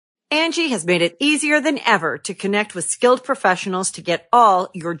Angie has made it easier than ever to connect with skilled professionals to get all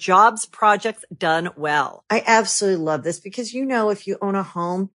your jobs projects done well. I absolutely love this because, if you own a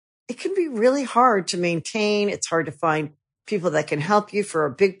home, it can be really hard to maintain. It's hard to find people that can help you for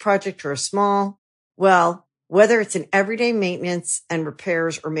a big project or a small. Well, whether it's in everyday maintenance and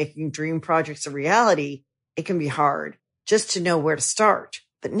repairs or making dream projects a reality, it can be hard just to know where to start.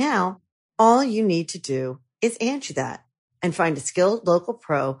 But now all you need to do is Angie that and find a skilled local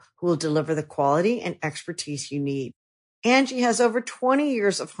pro who will deliver the quality and expertise you need. Angie has over 20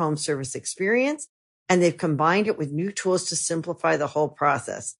 years of home service experience, and they've combined it with new tools to simplify the whole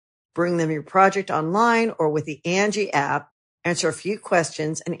process. Bring them your project online or with the Angie app, answer a few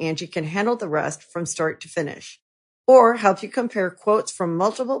questions, and Angie can handle the rest from start to finish. Or help you compare quotes from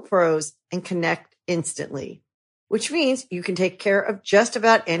multiple pros and connect instantly, which means you can take care of just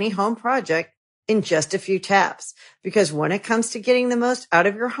about any home project in just a few taps. Because when it comes to getting the most out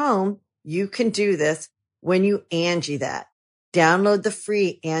of your home, you can do this when you Angie that. Download the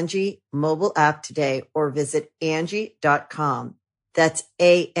free Angie mobile app today or visit Angie.com. That's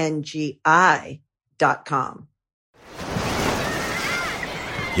ANGI.com.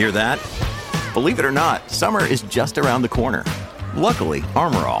 Hear that? Believe it or not, summer is just around the corner. Luckily,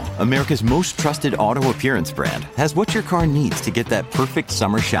 Armor All, America's most trusted auto appearance brand, has what your car needs to get that perfect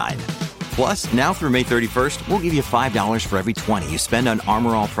summer shine. Plus, now through May 31st, we'll give you $5 for every $20 you spend on Armor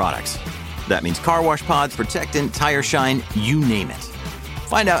All products. That means car wash pods, protectant, tire shine, you name it.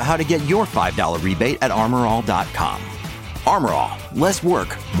 Find out how to get your $5 rebate at armorall.com. Armor All, less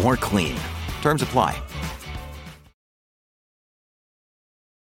work, more clean. Terms apply.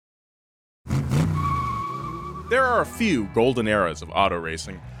 There are a few golden eras of auto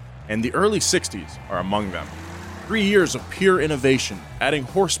racing, and the early 60s are among them. 3 years of pure innovation, adding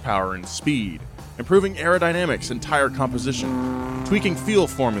horsepower and speed, improving aerodynamics and tire composition, tweaking fuel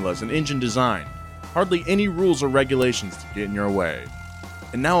formulas and engine design. Hardly any rules or regulations to get in your way.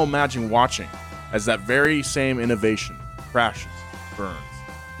 And now imagine watching as that very same innovation crashes, burns,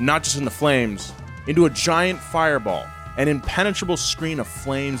 not just in the flames, into a giant fireball, an impenetrable screen of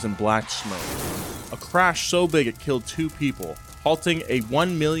flames and black smoke. A crash so big it killed 2 people, halting a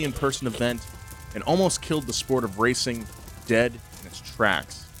 1 million person event, and almost killed the sport of racing dead in its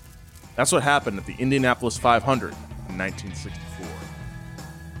tracks. That's what happened at the Indianapolis 500 in 1964.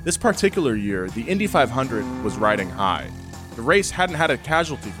 This particular year, the Indy 500 was riding high. The race hadn't had a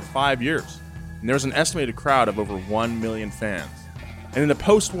casualty for 5 years, and there was an estimated crowd of over 1 million fans. And in the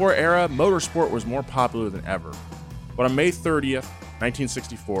post-war era, motorsport was more popular than ever. But on May 30th,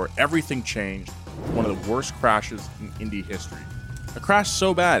 1964, everything changed with one of the worst crashes in Indy history. A crash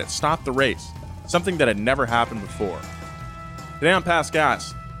so bad it stopped the race, something that had never happened before. Today on Past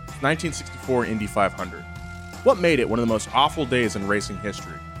Gas, 1964 Indy 500. What made it one of the most awful days in racing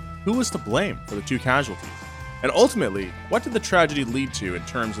history? Who was to blame for the 2 casualties? And ultimately, what did the tragedy lead to in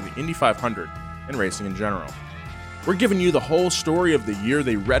terms of the Indy 500 and racing in general? We're giving you the whole story of the year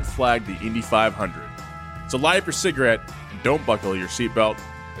they red flagged the Indy 500. So light up your cigarette and don't buckle your seatbelt,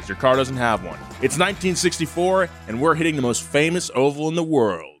 as your car doesn't have one. It's 1964, and we're hitting the most famous oval in the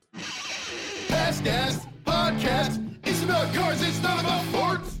world. Past Gas Podcast. It's about cars, it's not about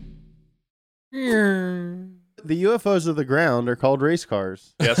sports. The UFOs of the ground are called race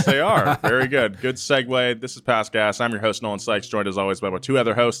cars. Yes, they are. Very good. Good segue. This is Past Gas. I'm your host, Nolan Sykes, joined as always by my 2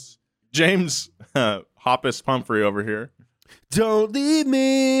 other hosts, James Hoppus Pumphrey over here. Don't leave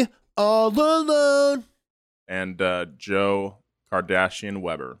me all alone. And Joe Kardashian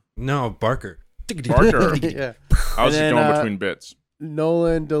Weber. No, Barker. Barker. Yeah. I was And just then, going between bits.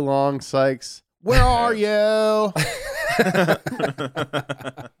 Nolan DeLong Sykes. Where are you?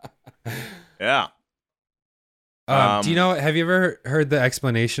 Yeah. Do you know, have you ever heard the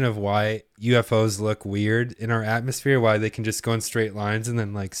explanation of why UFOs look weird in our atmosphere? Why they can just go in straight lines and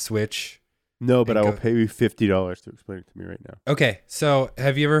then like switch? No, but I will pay you $50 to explain it to me right now. Okay. So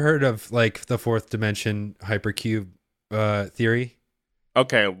have you ever heard of like the 4th dimension hypercube theory?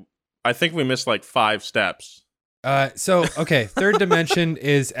 Okay. I think we missed like 5 steps. Okay. 3rd dimension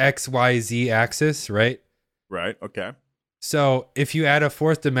is XYZ axis, right? Right. Okay. So if you add a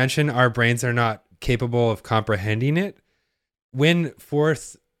 4th dimension, our brains are not capable of comprehending it. When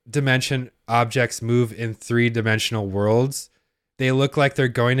 4th dimension objects move in 3-dimensional worlds, they look like they're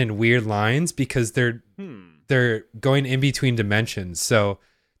going in weird lines because they're going in between dimensions. So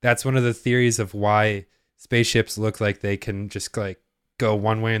that's one of the theories of why spaceships look like they can just like go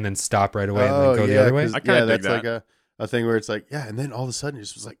one way and then stop right away and then go the other way. I kind of that's dig like a thing where it's like, yeah, and then all of a sudden it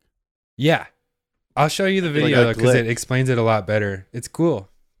just was like, yeah. I'll show you the video because it explains it a lot better. It's cool.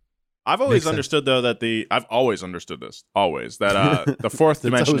 I've always Makes sense. understood though that I've always understood this that the fourth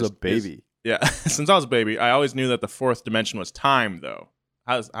Since dimension I was a baby. yeah, since I was a baby, I always knew that the fourth dimension was time though.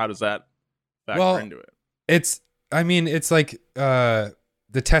 How does that factor into it? It's like the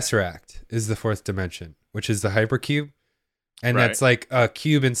Tesseract is the fourth dimension, which is the hypercube, and Right. that's like a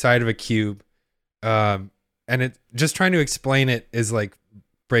cube inside of a cube. And it just trying to explain it is like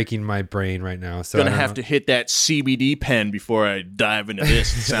breaking my brain right now. So Gonna have to hit that CBD pen before I dive into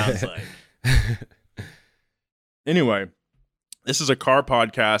this. It sounds like. Anyway, this is a car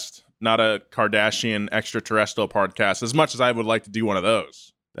podcast, not a Kardashian extraterrestrial podcast. As much as I would like to do one of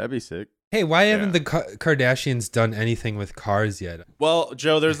those. That'd be sick. Hey, why haven't the Kardashians done anything with cars yet? Well,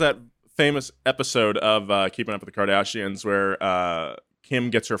 Joe, there's that famous episode of Keeping Up with the Kardashians where Kim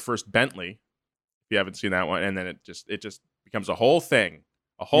gets her first Bentley. If you haven't seen that one, and then it just becomes a whole thing,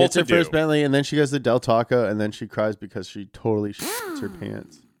 a whole It's her to-do. first Bentley, and then she goes to Del Taco, and then she cries because she totally shits her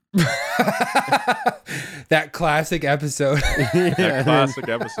pants. That classic episode. That classic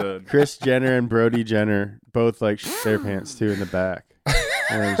episode. Kris Jenner and Brody Jenner both like shit their pants too in the back.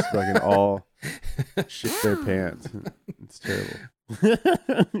 And they're just fucking all shit their pants. It's terrible.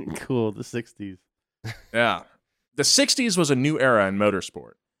 Cool, the 60s. Yeah. The 60s was a new era in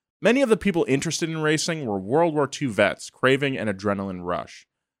motorsport. Many of the people interested in racing were World War II vets craving an adrenaline rush.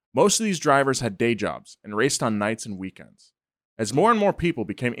 Most of these drivers had day jobs and raced on nights and weekends. As more and more people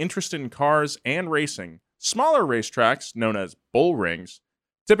became interested in cars and racing, smaller racetracks, known as bull rings,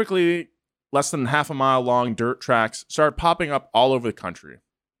 typically less than half a mile long dirt tracks, started popping up all over the country.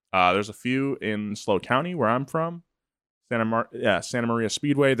 There's a few in SLO County, where I'm from. Santa Maria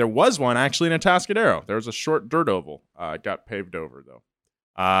Speedway. There was one actually in Atascadero. There was a short dirt oval. It got paved over, though.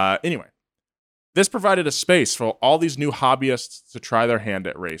 Anyway, this provided a space for all these new hobbyists to try their hand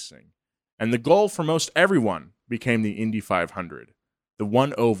at racing. And the goal for most everyone became the Indy 500, the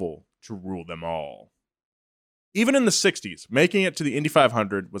one oval to rule them all. Even in the 60s, making it to the Indy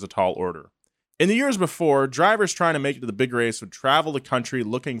 500 was a tall order. In the years before, drivers trying to make it to the big race would travel the country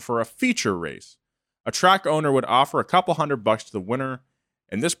looking for a feature race. A track owner would offer a couple $100 to the winner,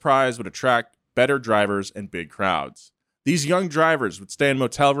 and this prize would attract better drivers and big crowds. These young drivers would stay in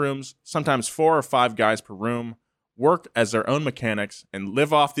motel rooms, sometimes 4 or 5 guys per room, work as their own mechanics, and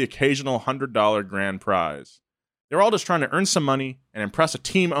live off the occasional $100 grand prize. They were all just trying to earn some money and impress a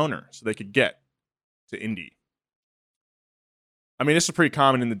team owner so they could get to Indy. I mean, this is pretty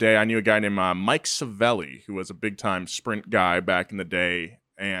common in the day. I knew a guy named Mike Savelli, who was a big-time sprint guy back in the day.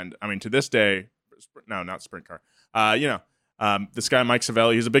 And, I mean, to this day, no, not sprint car. This guy, Mike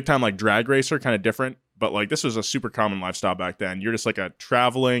Savelli, he's a big-time, like, drag racer, kind of different. But, like, this was a super common lifestyle back then. You're just, like, a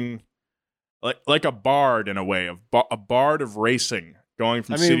traveling, like a bard in a way, a bard of racing, going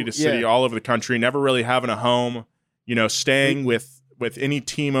from city to city all over the country, never really having a home, staying with any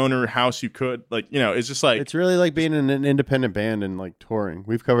team owner house you could, it's just like, it's really like being in an independent band and like touring.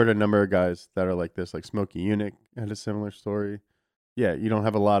 We've covered a number of guys that are like this, like Smokey Yunick had a similar story. Yeah, you don't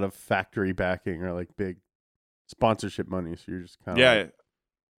have a lot of factory backing or like big sponsorship money, so you're just kind of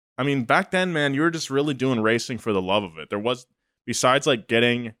I mean, back then, man, you were just really doing racing for the love of it. There was, besides like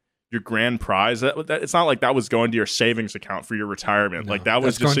getting your grand prize, that it's not like that was going to your savings account for your retirement. No, like that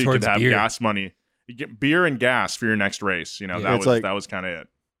was just so you could have beer. gas money. You get beer and gas for your next race. That was kind of it.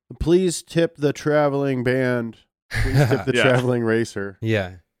 please tip the traveling band. Please tip the traveling racer.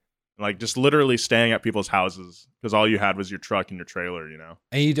 Yeah. Like just literally staying at people's houses because all you had was your truck and your trailer,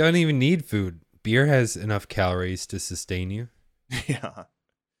 And you don't even need food. Beer has enough calories to sustain you. Yeah.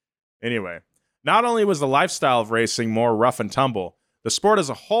 Anyway, not only was the lifestyle of racing more rough and tumble, the sport as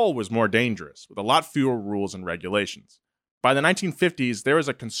a whole was more dangerous, with a lot fewer rules and regulations. By the 1950s, there was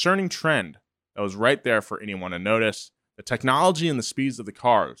a concerning trend that was right there for anyone to notice. The technology and the speeds of the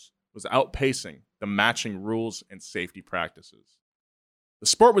cars was outpacing the matching rules and safety practices. The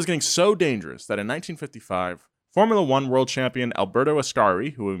sport was getting so dangerous that in 1955, Formula One world champion Alberto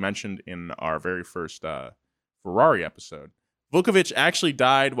Ascari, who we mentioned in our very first Ferrari episode, Vukovic actually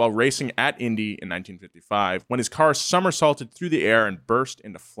died while racing at Indy in 1955 when his car somersaulted through the air and burst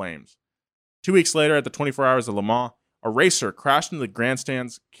into flames. 2 weeks later, at the 24 Hours of Le Mans, a racer crashed into the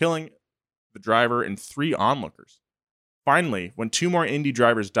grandstands, killing the driver and 3 onlookers. Finally, when 2 more Indy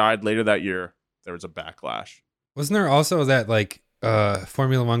drivers died later that year, there was a backlash. Wasn't there also that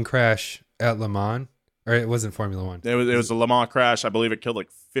Formula One crash at Le Mans? Or it wasn't Formula One. It was a Le Mans crash. I believe it killed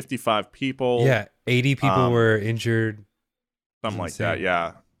like 55 people. Yeah, 80 people were injured. Something like that,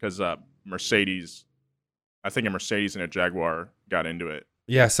 yeah. Because Mercedes, I think a Mercedes and a Jaguar got into it.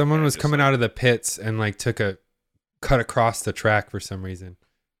 Yeah, someone was coming out of the pits and took a cut across the track for some reason.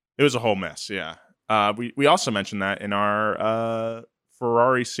 It was a whole mess, yeah. We also mentioned that in our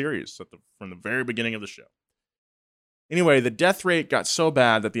Ferrari series from the very beginning of the show. Anyway, the death rate got so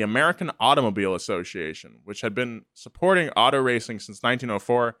bad that the American Automobile Association, which had been supporting auto racing since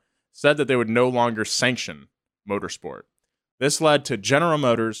 1904, said that they would no longer sanction motorsport. This led to General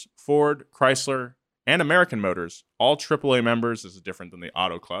Motors, Ford, Chrysler, and American Motors, all AAA members, this is different than the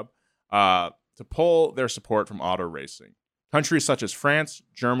Auto Club, to pull their support from auto racing. Countries such as France,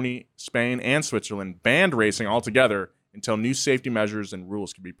 Germany, Spain, and Switzerland banned racing altogether until new safety measures and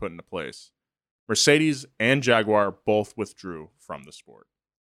rules could be put into place. Mercedes and Jaguar both withdrew from the sport.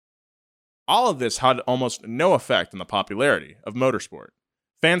 All of this had almost no effect on the popularity of motorsport.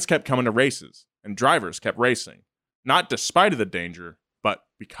 Fans kept coming to races, and drivers kept racing, not despite of the danger, but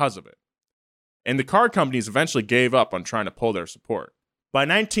because of it. And the car companies eventually gave up on trying to pull their support. By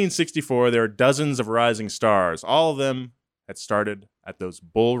 1964, there were dozens of rising stars. All of them had started at those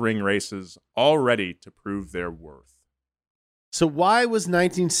bull ring races, all ready to prove their worth. So why was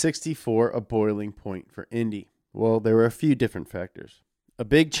 1964 a boiling point for Indy? Well, there were a few different factors. A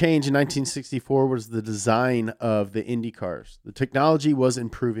big change in 1964 was the design of the Indy cars. The technology was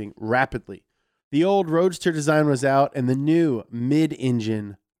improving rapidly. The old Roadster design was out and the new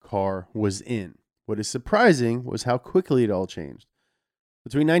mid-engine car was in. What is surprising was how quickly it all changed.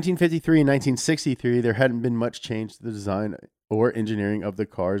 Between 1953 and 1963, there hadn't been much change to the design or engineering of the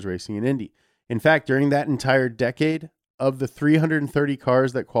cars racing in Indy. In fact, during that entire decade, of the 330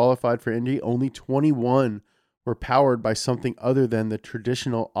 cars that qualified for Indy, only 21 were powered by something other than the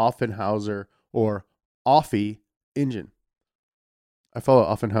traditional Offenhauser or Offie engine. I follow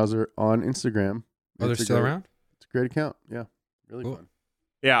Offenhauser on Instagram. Oh, they're still around? It's a great account. Yeah, really Cool. fun.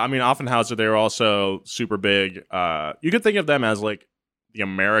 Yeah, I mean, Offenhauser, they were also super big. You could think of them as like the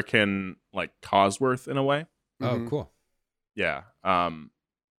American like Cosworth in a way. Oh, cool. Yeah.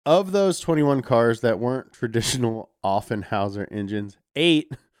 Of those 21 cars that weren't traditional Offenhauser engines,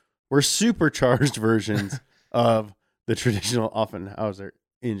 8 were supercharged versions of the traditional Offenhauser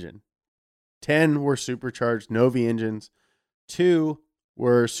engine. 10 were supercharged Novi engines, 2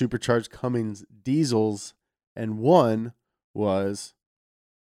 were supercharged Cummins diesels, and 1 was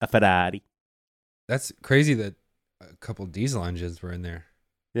a Ferrari. That's crazy that a couple diesel engines were in there.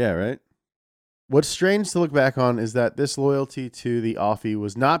 Yeah, right? What's strange to look back on is that this loyalty to the Offie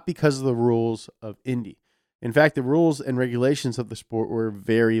was not because of the rules of Indy. In fact, the rules and regulations of the sport were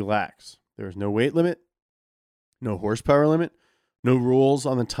very lax. There was no weight limit, no horsepower limit, no rules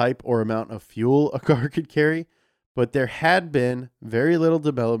on the type or amount of fuel a car could carry, but there had been very little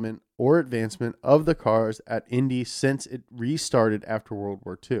development or advancement of the cars at Indy since it restarted after World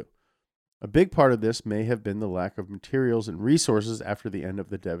War II. A big part of this may have been the lack of materials and resources after the end of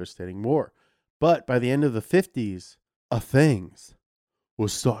the devastating war. But by the end of the 50s, things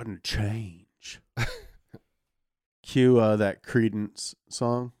was starting to change. Cue that Creedence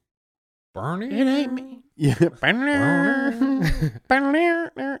song. Bernie? It ain't me. Yeah. The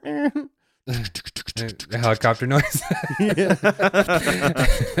helicopter noise.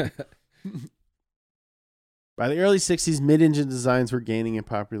 By the early 60s, mid-engine designs were gaining in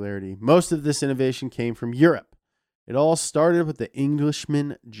popularity. Most of this innovation came from Europe. It all started with the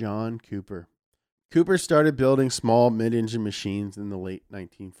Englishman John Cooper. Cooper started building small mid-engine machines in the late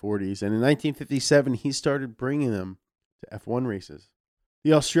 1940s, and in 1957, he started bringing them to F1 races.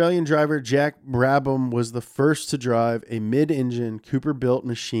 The Australian driver Jack Brabham was the first to drive a mid-engine Cooper-built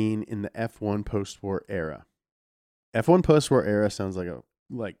machine in the F1 post-war era. F1 post-war era sounds like a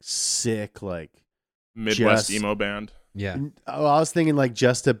sick Midwest just, emo band. Yeah. Oh, I was thinking like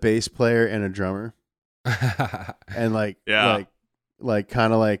just a bass player and a drummer, and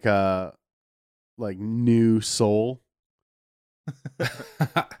kind of like new soul,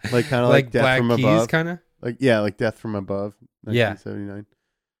 like kind of like Death Black from Keys, Above, kind of. like Death from Above, 1979.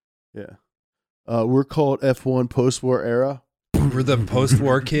 Yeah. We're called F1 post-war era. We're the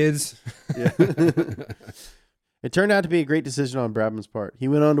post-war kids. Yeah. It turned out to be a great decision on Brabham's part. He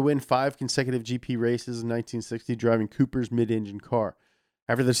went on to win 5 consecutive GP races in 1960, driving Cooper's mid-engine car.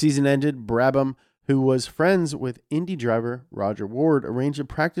 After the season ended, Brabham, who was friends with Indy driver Roger Ward, arranged a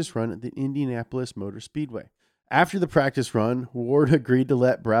practice run at the Indianapolis Motor Speedway. After the practice run, Ward agreed to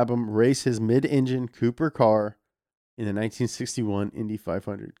let Brabham race his mid-engine Cooper car in the 1961 Indy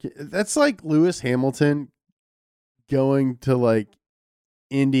 500. That's like Lewis Hamilton going to like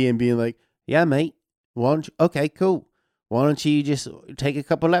Indy and being like, "Yeah, mate. Okay, cool. Why don't you just take a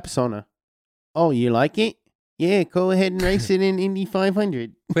couple laps on her? Oh, you like it? Yeah, go ahead and race it in Indy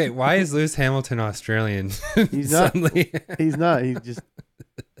 500. Wait, why is Lewis Hamilton Australian? He's not. He's not. He's just,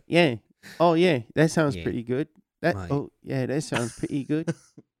 yeah. Oh, yeah, that sounds pretty good. That sounds pretty good.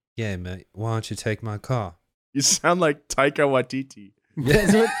 Yeah, mate. Why don't you take my car? You sound like Taika Waititi.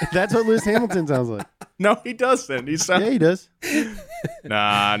 That's what Lewis Hamilton sounds like. No, he doesn't. He sounds. Yeah, he does.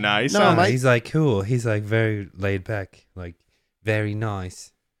 Nah. He sounds. Mike- He's like cool. He's like very laid back, like very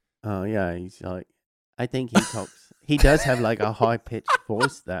nice. Oh yeah, he's like. I think he talks. He does have like a high pitched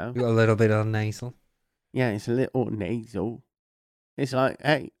voice though. A little bit of nasal. Yeah, it's a little nasal. It's like,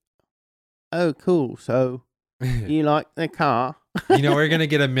 hey, oh cool. So you like the car? You know, we're gonna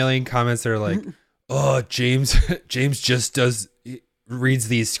get a million comments that are like, "Oh, James just reads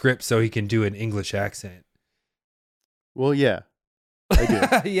these scripts so he can do an English accent." Well, yeah,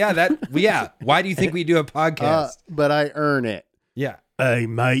 I do. yeah. Why do you think we do a podcast? But I earn it. Yeah. Hey,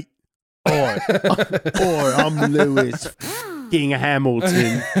 mate. Oi, I'm Lewis King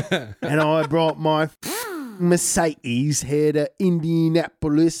Hamilton, and I brought my Mercedes here to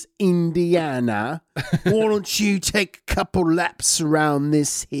Indianapolis, Indiana. Why don't you take a couple laps around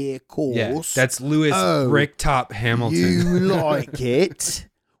this here course? Yeah, that's Lewis Bricktop Hamilton. You like it?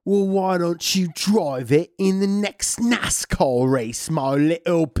 Well, why don't you drive it in the next NASCAR race, my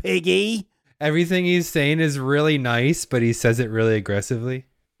little piggy? Everything he's saying is really nice, but he says it really aggressively.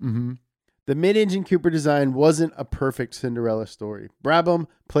 Mm-hmm. The mid-engine Cooper design wasn't a perfect Cinderella story. Brabham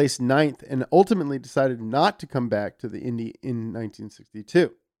placed 9th and ultimately decided not to come back to the Indy in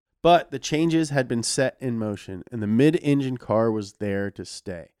 1962. But the changes had been set in motion, and the mid-engine car was there to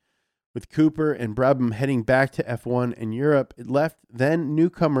stay. With Cooper and Brabham heading back to F1 in Europe, it left then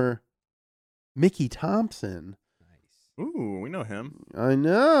newcomer Mickey Thompson. Ooh, we know him. I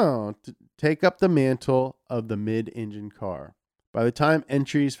know. To take up the mantle of the mid-engine car. By the time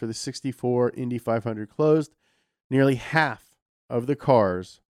entries for the 64 Indy 500 closed, nearly half of the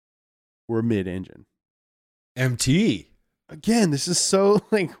cars were mid-engine. MT. Again, this is so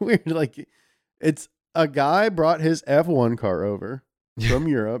weird. It's a guy brought his F1 car over from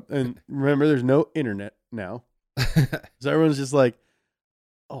Europe, and remember, there's no internet now, so everyone's just like,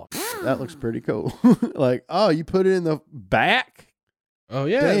 "Oh, that looks pretty cool." Oh, you put it in the back. Oh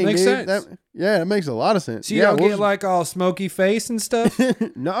yeah, Dang, it makes dude, sense. It makes a lot of sense. So you don't get like all smoky face and stuff?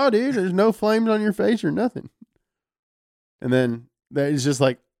 No, dude, there's no flames on your face or nothing. And then it's just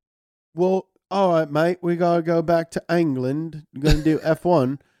like, well, all right, mate, we gotta go back to England. We're gonna do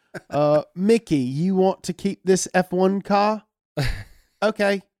F1. Mickey, you want to keep this F1 car?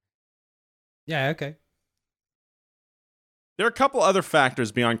 Okay. Yeah, okay. There are a couple other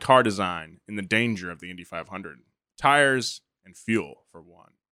factors beyond car design in the danger of the Indy 500. Tires and fuel, for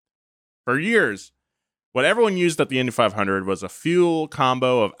one. For years, what everyone used at the Indy 500 was a fuel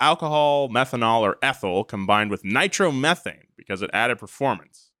combo of alcohol, methanol, or ethyl combined with nitromethane because it added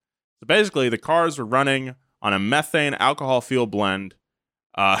performance. So basically, the cars were running on a methane alcohol fuel blend.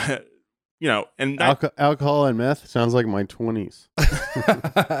 And Alcohol and meth sounds like my 20s.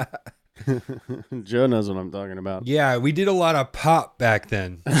 Joe knows what I'm talking about. Yeah, we did a lot of pop back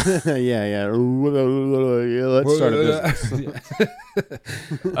then. Yeah. Let's start a business.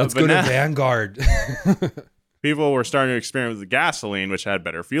 Let's go to Vanguard. People were starting to experiment with gasoline, which had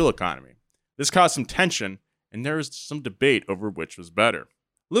better fuel economy. This caused some tension, and there was some debate over which was better.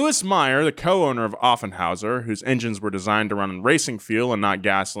 Louis Meyer, the co-owner of Offenhauser, whose engines were designed to run on racing fuel and not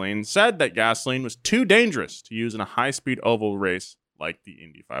gasoline, said that gasoline was too dangerous to use in a high-speed oval race like the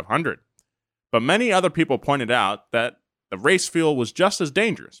Indy 500. But many other people pointed out that the race fuel was just as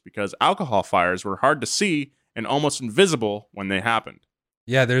dangerous because alcohol fires were hard to see and almost invisible when they happened.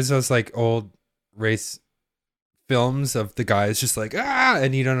 Yeah, there's those old race films of the guys just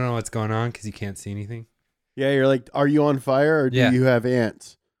and you don't know what's going on because you can't see anything. Yeah, you're like, are you on fire or do you have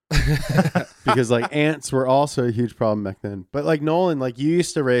ants? Because ants were also a huge problem back then. But Nolan, you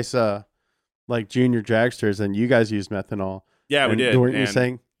used to race junior dragsters and you guys used methanol. Yeah, we did. Weren't you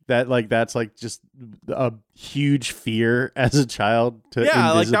saying that that's just a huge fear as a child to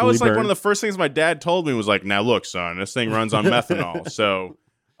invisibly that was burn? one of the first things my dad told me was now look, son, this thing runs on methanol. So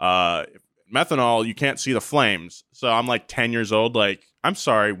methanol, you can't see the flames. So I'm 10 years old, I'm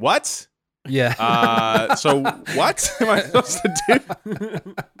sorry, what? Yeah. So what am I supposed to do?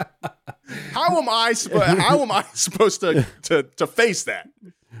 How am I supposed to face that?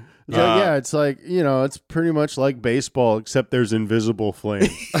 It's it's pretty much like baseball, except there's invisible flame.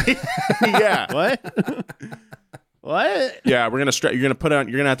 Yeah. What? What? Yeah, you're gonna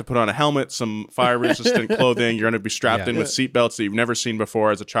have to put on a helmet, some fire resistant clothing. You're gonna be strapped in with seatbelts that you've never seen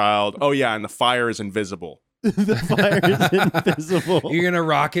before as a child. Oh yeah, and the fire is invisible. The fire is invisible. You're gonna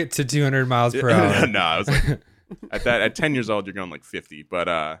rock it to 200 miles per hour. No, I was at 10 years old, you're going 50.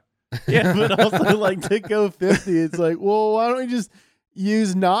 But yeah, but also to go 50, it's well, why don't we just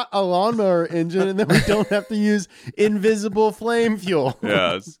use not a lawnmower engine and then we don't have to use invisible flame fuel?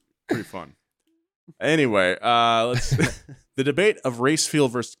 Yeah, it's pretty fun. Anyway, let's The debate of race fuel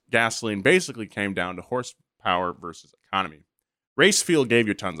versus gasoline basically came down to horsepower versus economy. Race fuel gave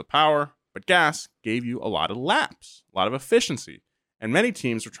you tons of power, but gas gave you a lot of laps, a lot of efficiency, and many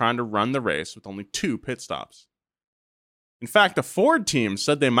teams were trying to run the race with only 2 pit stops. In fact, the Ford team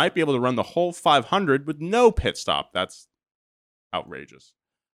said they might be able to run the whole 500 with no pit stop. That's outrageous.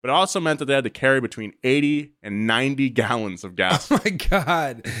 But it also meant that they had to carry between 80 and 90 gallons of gas. Oh my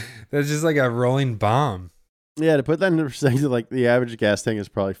God. That's just like a rolling bomb. Yeah, to put that into perspective, like the average gas tank is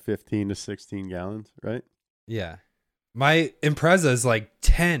probably 15 to 16 gallons, right? Yeah. My Impreza is like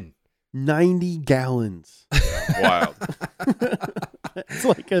 10. 90 gallons. Wild. It's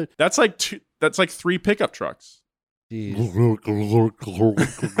like a That's like 3 pickup trucks. Jeez.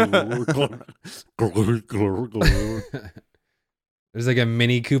 There's like a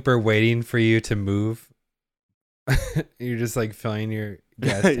Mini Cooper waiting for you to move. You're just like filling your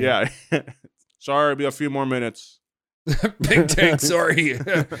gas tank. Yeah. Sorry, it'll be a few more minutes. Big tank, sorry.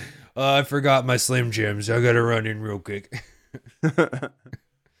 I forgot my Slim Jims. I gotta run in real quick.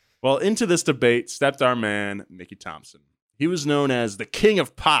 Well, into this debate stepped our man, Mickey Thompson. He was known as the king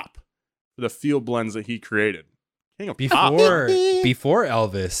of pop for the fuel blends that he created. King of pop. Before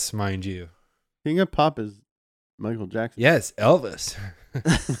Elvis, mind you. King of Pop is Michael Jackson. Yes, Elvis.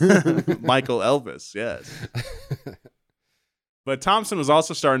 Michael Elvis, yes. But Thompson was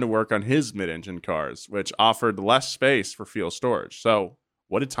also starting to work on his mid-engine cars, which offered less space for fuel storage. So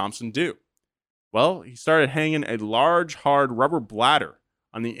what did Thompson do? Well, he started hanging a large, hard rubber bladder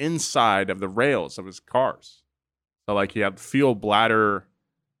on the inside of the rails of his cars. So like he had fuel bladder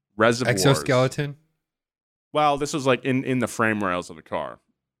reservoirs. Exoskeleton? Well, this was like in the frame rails of the car.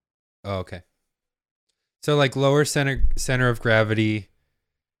 Oh, okay. So like lower center of gravity,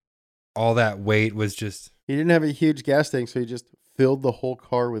 all that weight was just... He didn't have a huge gas tank, so he just filled the whole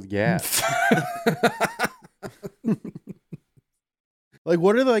car with gas. Like,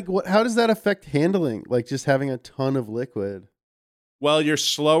 how does that affect handling? Like, just having a ton of liquid. Well, you're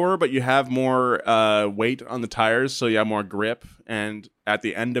slower, but you have more weight on the tires, so you have more grip. And at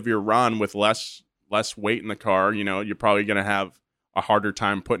the end of your run with less weight in the car, you're probably going to have a harder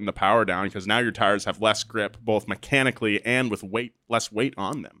time putting the power down because now your tires have less grip, both mechanically and with less weight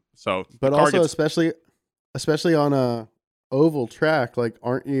on them. So, but also, especially on a oval track, like,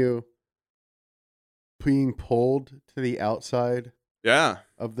 aren't you being pulled to the outside? Yeah.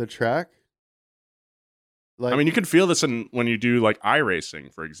 Of the track? Like, I mean, you can feel this when you do like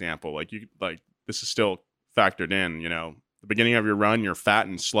iRacing, for example. Like this is still factored in, the beginning of your run, you're fat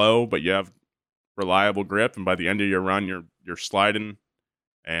and slow, but you have reliable grip. And by the end of your run, you're sliding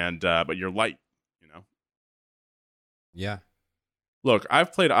but you're light, Yeah. Look,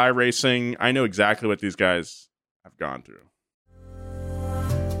 I've played iRacing. I know exactly what these guys have gone through.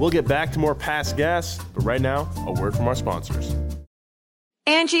 We'll get back to more Past Gas, but right now, a word from our sponsors.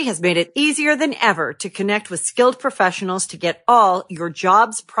 Angie has made it easier than ever to connect with skilled professionals to get all your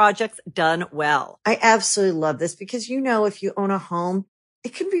jobs projects done well. I absolutely love this because, if you own a home,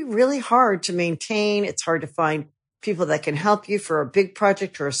 it can be really hard to maintain. It's hard to find people that can help you for a big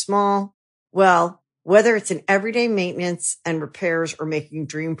project or a small. Well, whether it's in everyday maintenance and repairs or making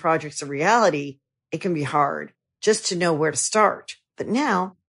dream projects a reality, it can be hard just to know where to start. But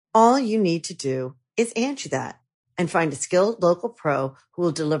now all you need to do is Angie that and find a skilled local pro who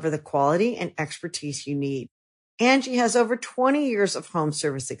will deliver the quality and expertise you need. Angie has over 20 years of home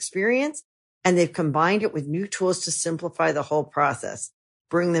service experience, and they've combined it with new tools to simplify the whole process.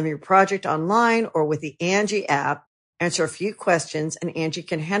 Bring them your project online or with the Angie app, answer a few questions, and Angie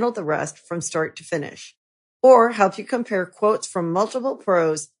can handle the rest from start to finish. Or help you compare quotes from multiple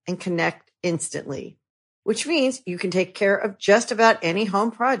pros and connect instantly, which means you can take care of just about any home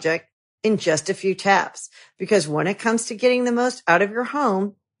project in just a few taps. Because when it comes to getting the most out of your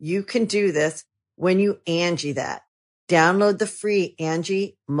home, you can do this when you Angie that. Download the free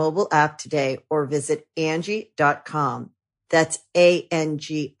Angie mobile app today or visit Angie.com. That's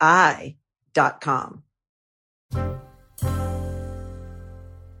ANGI.com.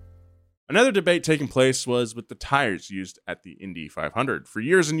 Another debate taking place was with the tires used at the Indy 500. For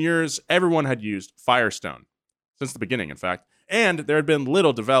years and years, everyone had used Firestone. Since the beginning, in fact. And there had been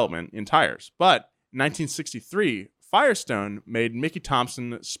little development in tires. But in 1963, Firestone made Mickey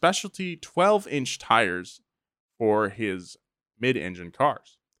Thompson specialty 12-inch tires for his mid-engine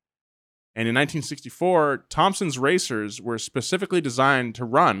cars. And in 1964, Thompson's racers were specifically designed to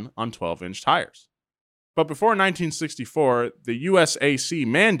run on 12-inch tires. But before 1964, the USAC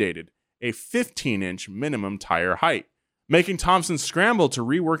mandated a 15-inch minimum tire height, making Thompson scramble to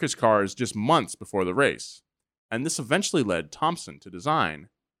rework his cars just months before the race. And this eventually led Thompson to design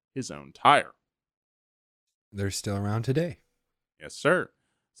his own tire. They're still around today. Yes, sir.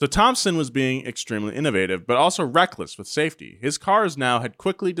 So Thompson was being extremely innovative, but also reckless with safety. His cars now had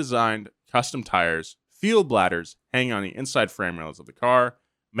quickly designed custom tires, fuel bladders hanging on the inside frame rails of the car,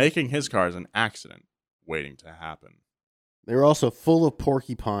 making his cars an accident waiting to happen. They were also full of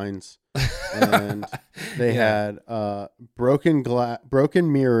porcupines, and they had broken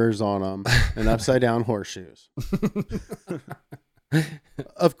mirrors on them and upside down horseshoes.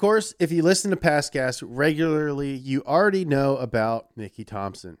 Of course, if you listen to Pastcast regularly, you already know about Mickey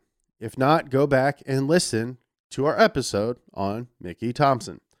Thompson. If not, go back and listen to our episode on Mickey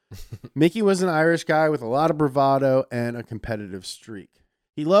Thompson. Mickey was an Irish guy with a lot of bravado and a competitive streak.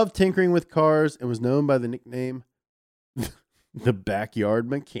 He loved tinkering with cars and was known by the nickname the Backyard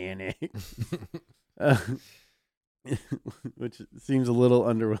Mechanic. Which seems a little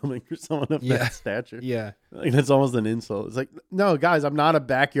underwhelming for someone of that stature. Yeah. Like, that's almost an insult. It's like, no, guys, I'm not a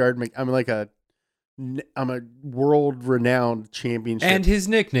backyard. I'm a world-renowned championship. And his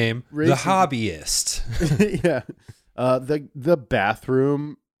nickname, racing. the Hobbyist. Yeah. The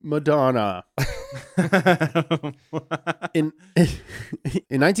bathroom Madonna. In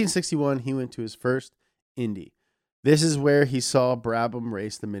 1961, he went to his first Indy. This is where he saw Brabham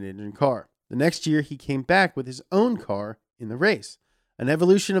race the mid-engine car. The next year, he came back with his own car in the race, an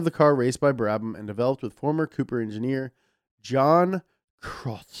evolution of the car raced by Brabham and developed with former Cooper engineer John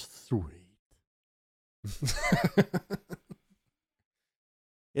Crosthwaite.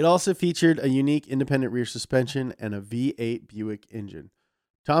 It also featured a unique independent rear suspension and a V8 Buick engine.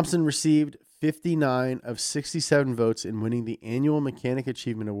 Thompson received 59 of 67 votes in winning the annual Mechanic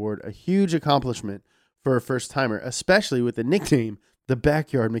Achievement Award, a huge accomplishment for a first-timer, especially with the nickname, the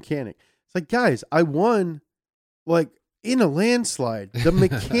Backyard Mechanic. It's like, guys, I won, like, in a landslide, the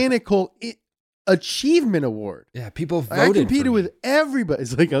Mechanical Achievement Award. Yeah, people voted. I competed with everybody.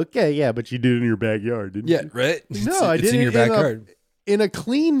 It's like, okay, yeah, but you did it in your backyard, didn't you? Right? No, I did it in your backyard. In a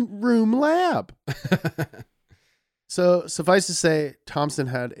clean room lab. So, suffice to say, Thompson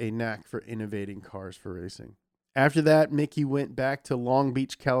had a knack for innovating cars for racing. After that, Mickey went back to Long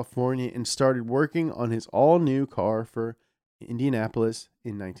Beach, California, and started working on his all-new car for Indianapolis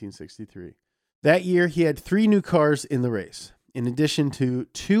in 1963. That year, he had 3 new cars in the race, in addition to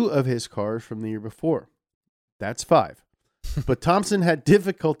 2 of his cars from the year before. That's 5. But Thompson had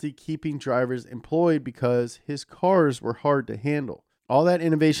difficulty keeping drivers employed because his cars were hard to handle. All that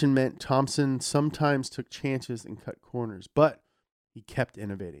innovation meant Thompson sometimes took chances and cut corners, but he kept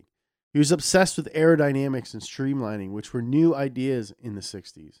innovating. He was obsessed with aerodynamics and streamlining, which were new ideas in the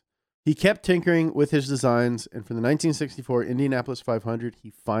 60s. He kept tinkering with his designs, and for the 1964 Indianapolis 500, he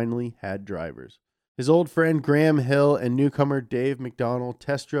finally had drivers. His old friend Graham Hill and newcomer Dave McDonald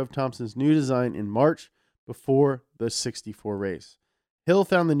test drove Thompson's new design in March before the 64 race. Hill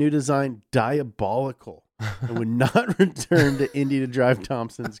found the new design diabolical and would not return to Indy to drive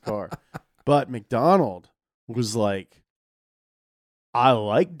Thompson's car. But McDonald was like, I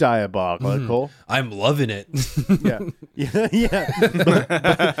like diabolical. I'm loving it. Yeah.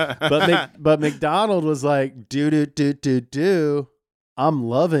 But McDonald was like, do. I'm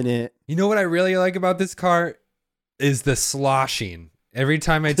loving it. You know what I really like about this car is the sloshing. Every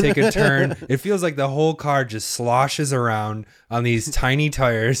time I take a turn, it feels like the whole car just sloshes around on these tiny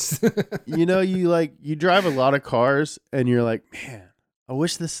tires. You know, you drive a lot of cars and you're like, man, I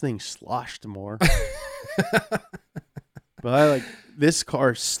wish this thing sloshed more. But I like this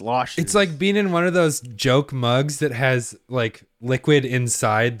car sloshes. It's like being in one of those joke mugs that has like liquid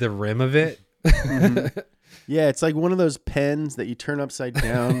inside the rim of it. Mm-hmm. Yeah, it's like one of those pens that you turn upside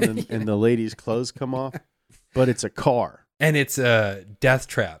down and the lady's clothes come off, but it's a car. And it's a death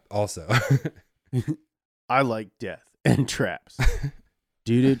trap also. I like death and traps.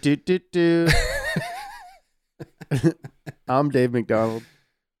 Do. I'm Dave McDonald.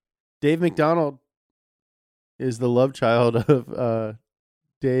 Dave McDonald is the love child of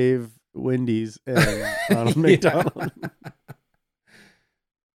Dave Wendy's and Ronald McDonald.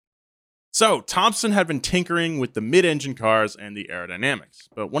 So, Thompson had been tinkering with the mid-engine cars and the aerodynamics,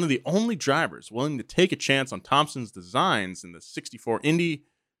 but one of the only drivers willing to take a chance on Thompson's designs in the 64 Indy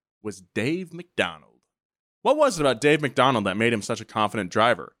was Dave McDonald. What was it about Dave McDonald that made him such a confident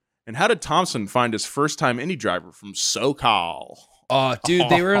driver? And how did Thompson find his first-time Indy driver from SoCal? Oh, dude,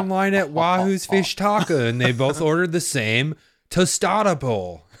 they were in line at Wahoo's Fish Taco, and they both ordered the same tostada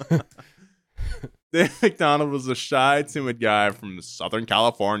bowl. Dave McDonald was a shy, timid guy from Southern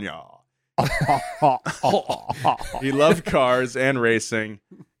California. He loved cars and racing,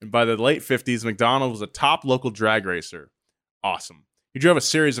 and by the late 50s, McDonald was a top local drag racer. Awesome. He drove a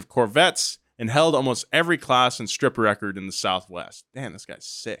series of Corvettes and held almost every class and strip record in the Southwest. Damn, this guy's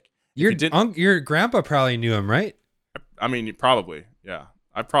sick. Your grandpa probably knew him, right? I mean, probably. Yeah.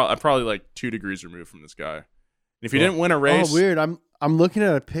 I'm probably like 2 degrees removed from this guy. And if he didn't win a race. Oh, weird. I'm looking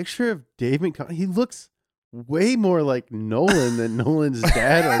at a picture of Dave McDonald. He looks way more like Nolan than Nolan's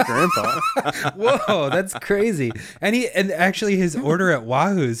dad or grandpa. Whoa, that's crazy. And actually his order at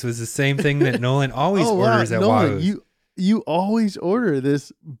Wahoo's was the same thing that Nolan always orders at Nolan, Wahoo's. You always order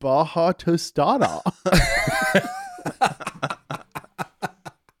this Baja Tostada.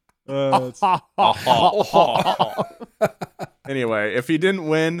 Anyway, if he didn't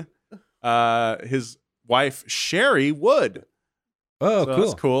win, his wife Sherry would. Oh, So cool.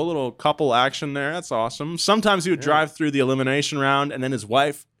 That's cool. A little couple action there. That's awesome. Sometimes he would drive through the elimination round, and then his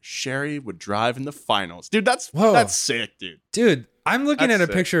wife Sherry would drive in the finals. Dude, that's sick, dude. Dude, I'm looking That's at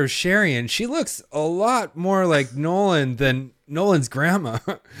a sick. picture of Sherry, and she looks a lot more like Nolan than Nolan's grandma.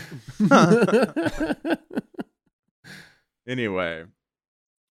 Anyway,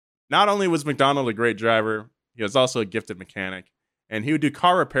 not only was McDonald a great driver, he was also a gifted mechanic, and he would do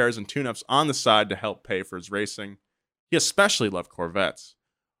car repairs and tune-ups on the side to help pay for his racing. He especially loved Corvettes.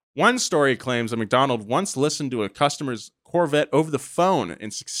 One story claims that McDonald once listened to a customer's Corvette over the phone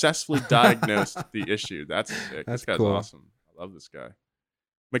and successfully diagnosed the issue. That's sick. That's This guy's cool. awesome. I love this guy.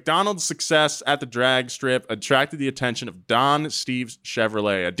 McDonald's success at the drag strip attracted the attention of Don Steve's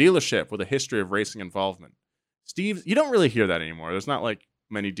Chevrolet, a dealership with a history of racing involvement. Steve's, you don't really hear that anymore. There's not like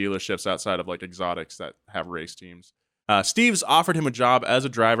many dealerships outside of like exotics that have race teams. Steve's offered him a job as a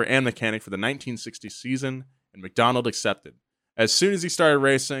driver and mechanic for the 1960 season, and McDonald accepted. As soon as he started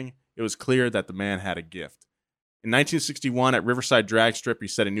racing, it was clear that the man had a gift. In 1961, at Riverside Drag Strip, he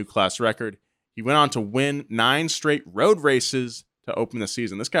set a new class record. He went on to win 9 straight road races to open the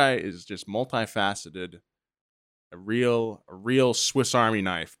season. This guy is just multifaceted, a real Swiss Army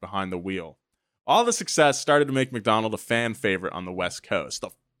knife behind the wheel. All the success started to make McDonald a fan favorite on the West Coast.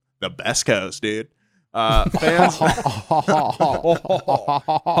 The best coast, dude. Fans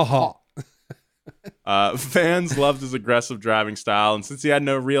loved his aggressive driving style, and since he had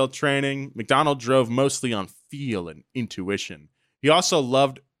no real training, McDonald drove mostly on feel and intuition. He also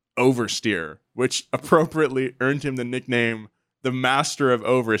loved oversteer, which appropriately earned him the nickname the Master of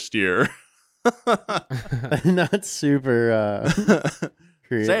Oversteer. Not super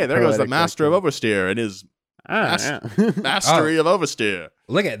creative. Say, there goes the poetic Master like of Oversteer and his that. mastery of oversteer.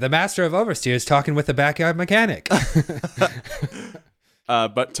 Look at the master of oversteer is talking with the backyard mechanic.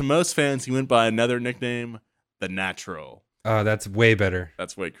 But to most fans, he went by another nickname, the Natural. Oh, that's way better.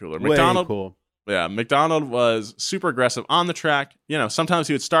 That's way cooler. Way McDonald, cool. yeah, McDonald was super aggressive on the track. You know, sometimes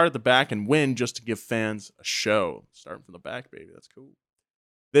he would start at the back and win just to give fans a show. Starting from the back, baby. That's cool.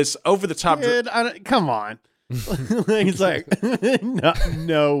 This over the top. Dude, come on. It's like,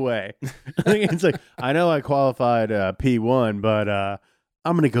 no way. It's like, I know I qualified P1, but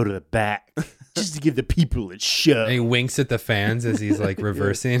I'm going to go to the back just to give the people a show. And he winks at the fans as he's like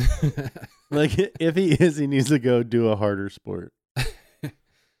reversing. Like, if he is, he needs to go do a harder sport.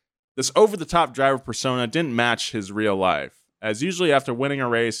 This over-the-top driver persona didn't match his real life. As usually after winning a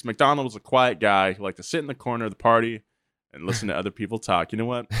race, McDonald was a quiet guy who liked to sit in the corner of the party and listen to other people talk. You know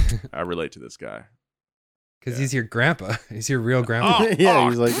what? I relate to this guy. Because he's your grandpa. He's your real grandpa. Yeah,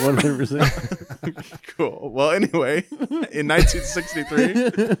 he's like 100%. Cool. Well, anyway, in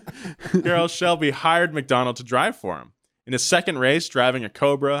 1963, Carroll Shelby hired McDonald to drive for him. In his second race, driving a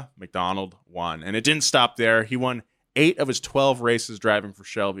Cobra, McDonald won. And it didn't stop there. He won 8 of his 12 races driving for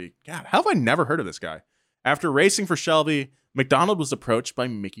Shelby. God, how have I never heard of this guy? After racing for Shelby, McDonald was approached by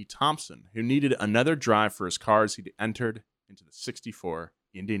Mickey Thompson, who needed another drive for his car as he entered into the 64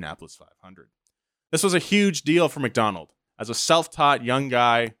 Indianapolis 500. This was a huge deal for McDonald. As a self-taught young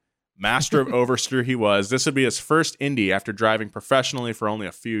guy, master of oversteer he was, this would be his first Indy after driving professionally for only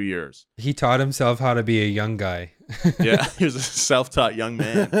a few years. He taught himself how to be a young guy. Yeah, he was a self-taught young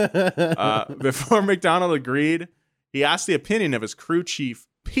man. Before McDonald agreed, he asked the opinion of his crew chief,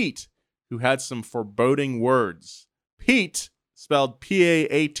 Pete, who had some foreboding words. Pete, spelled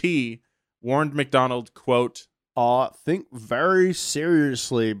P-A-A-T, warned McDonald, quote, Think very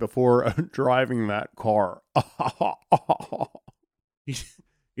seriously before driving that car. He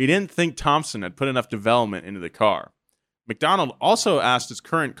didn't think Thompson had put enough development into the car. McDonald also asked his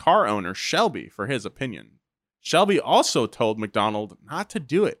current car owner, Shelby, for his opinion. Shelby also told McDonald not to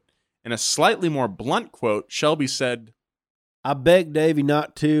do it. In a slightly more blunt quote, Shelby said, I begged Davey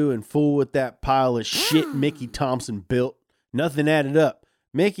not to and fool with that pile of shit Mickey Thompson built. Nothing added up.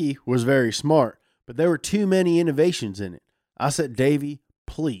 Mickey was very smart, but there were too many innovations in it. I said, Davey,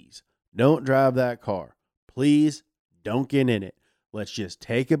 please don't drive that car. Please don't get in it. Let's just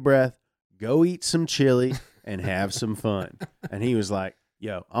take a breath, go eat some chili, and have some fun. And he was like,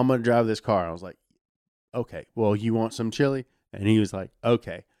 yo, I'm going to drive this car. I was like, okay, well, you want some chili? And he was like,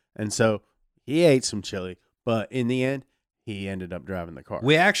 okay. And so he ate some chili, but in the end, he ended up driving the car.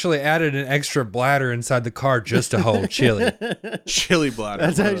 We actually added an extra bladder inside the car just to hold chili. Chili bladder.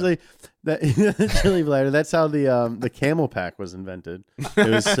 That's actually that chili bladder. That's how the camel pack was invented. It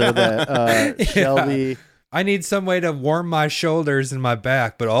was so that Yeah. Shelby. I need some way to warm my shoulders and my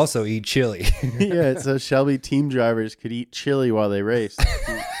back, but also eat chili. Yeah, so Shelby team drivers could eat chili while they raced.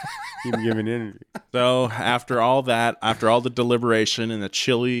 Keep them giving energy. So after all that, after all the deliberation and the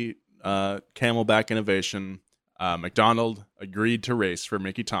chili camelback innovation, McDonald agreed to race for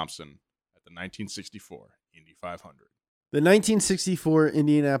Mickey Thompson at the 1964 Indy 500. The 1964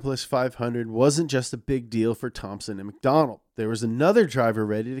 Indianapolis 500 wasn't just a big deal for Thompson and McDonald. There was another driver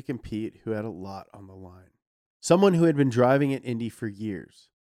ready to compete who had a lot on the line. Someone who had been driving at Indy for years.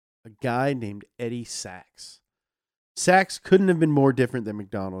 A guy named Eddie Sachs. Sachs couldn't have been more different than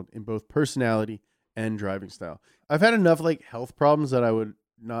McDonald in both personality and driving style. I've had enough health problems that I would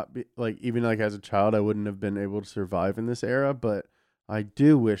not be even as a child, I wouldn't have been able to survive in this era, but I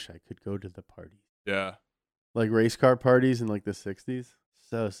do wish I could go to the parties. Yeah. Race car parties in the 60s.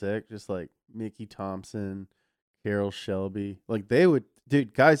 So sick. Just Mickey Thompson, Carroll Shelby. They would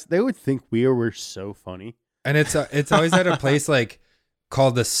think we were so funny. And it's always at a place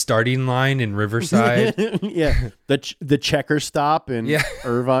called the Starting Line in Riverside. Yeah. The checker stop in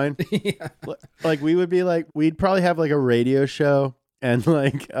Irvine. Yeah. We would be we'd probably have a radio show and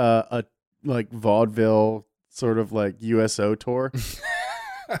a vaudeville sort of USO tour.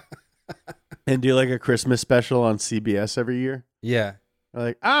 And do a Christmas special on CBS every year. Yeah.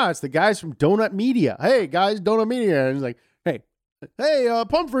 It's the guys from Donut Media. Hey guys, Donut Media. And it's hey,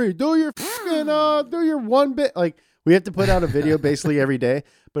 Pumphrey, do your one bit. We have to put out a video basically every day.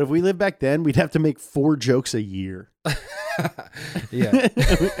 But if we lived back then, we'd have to make 4 jokes a year. Yeah.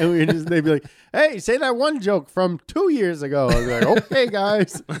 And they'd be hey, say that one joke from 2 years ago. I'd be okay,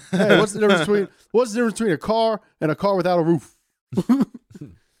 guys. Hey, what's the difference between a car and a car without a roof?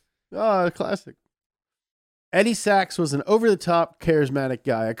 Classic. Eddie Sachs was an over-the-top, charismatic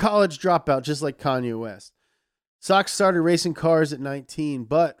guy, a college dropout just like Kanye West. Sachs started racing cars at 19,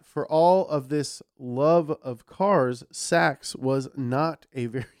 but for all of this love of cars, Sachs was not a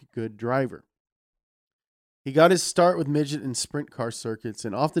very good driver. He got his start with midget and sprint car circuits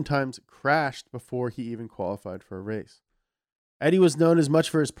and oftentimes crashed before he even qualified for a race. Eddie was known as much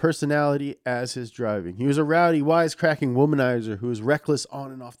for his personality as his driving. He was a rowdy, wisecracking womanizer who was reckless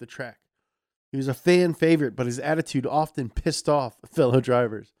on and off the track. He was a fan favorite, but his attitude often pissed off fellow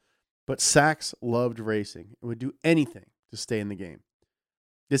drivers. But Sachs loved racing and would do anything to stay in the game.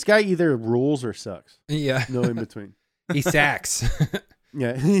 This guy either rules or sucks. Yeah. No in between. He sacks.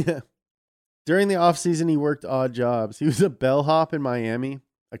 Yeah. During the offseason, he worked odd jobs. He was a bellhop in Miami,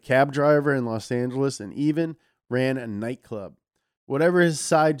 a cab driver in Los Angeles, and even ran a nightclub. Whatever his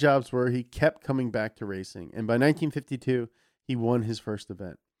side jobs were, he kept coming back to racing. And by 1952, he won his first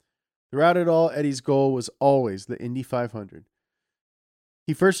event. Throughout it all, Eddie's goal was always the Indy 500.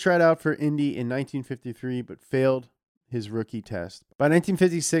 He first tried out for Indy in 1953, but failed his rookie test. By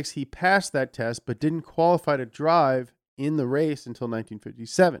 1956, he passed that test, but didn't qualify to drive in the race until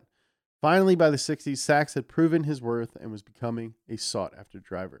 1957. Finally, by the 60s, Sachs had proven his worth and was becoming a sought-after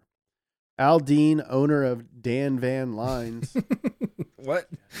driver. Al Dean, owner of Dan Van Lines. What?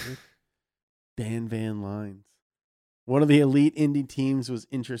 Dan Van Lines. One of the elite Indy teams was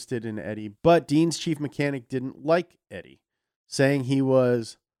interested in Eddie, but Dean's chief mechanic didn't like Eddie, saying he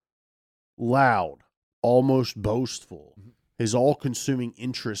was loud, almost boastful. His all-consuming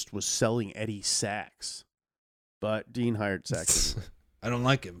interest was selling Eddie Sachs. But Dean hired Sachs. I don't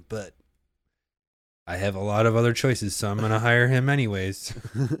like him, but I have a lot of other choices, so I'm going to hire him anyways.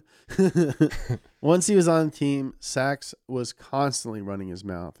 Once he was on the team, Sachs was constantly running his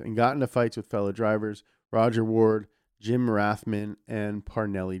mouth and got into fights with fellow drivers, Roger Ward, Jim Rathman, and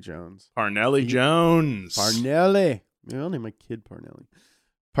Parnelli Jones. Parnelli Jones. Parnelli. I'll name my kid Parnelli.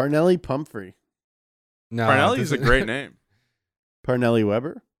 Parnelli Pumphrey. No, Parnelli's a great name. Parnelli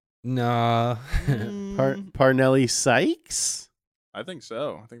Weber. No. Parnelli Sykes. I think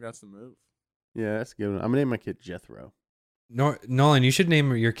so. I think that's the move. Yeah, that's a good one. I'm going to name my kid Jethro. Nolan, you should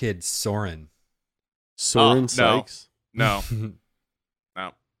name your kid Soren. Soren no. Sykes? No.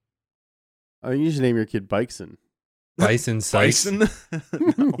 I think you should name your kid Bikeson. Bison Sykes. Bison?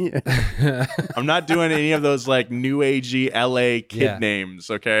 No. Yeah. I'm not doing any of those new agey LA kid names,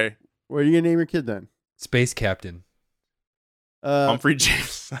 okay? What are you going to name your kid then? Space Captain. Humphrey James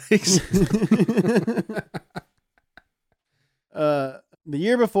Sykes. The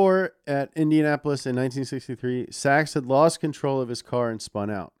year before at Indianapolis in 1963, Sachs had lost control of his car and spun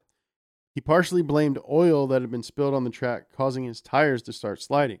out. He partially blamed oil that had been spilled on the track, causing his tires to start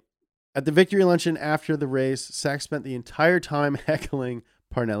sliding. At the victory luncheon after the race, Sachs spent the entire time heckling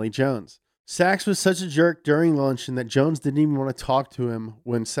Parnelli Jones. Sachs was such a jerk during luncheon that Jones didn't even want to talk to him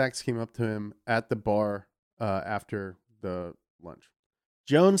when Sachs came up to him at the bar after the lunch.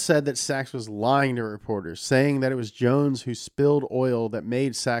 Jones said that Sachs was lying to reporters, saying that it was Jones who spilled oil that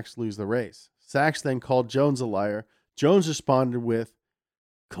made Sachs lose the race. Sachs then called Jones a liar. Jones responded with,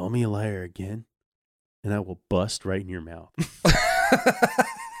 "Call me a liar again, and I will bust right in your mouth."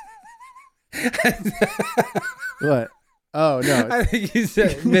 What? Oh, no. I think you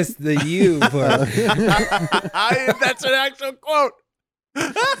said missed the U part. That's an actual quote.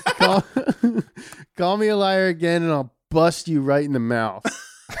 Call me a liar again, and I'll bust you right in the mouth.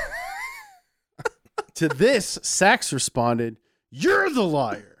 To this, Sachs responded, "You're the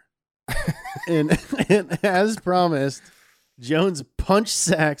liar." and as promised, Jones punched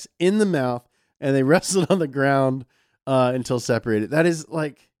Sachs in the mouth, and they wrestled on the ground until separated. That is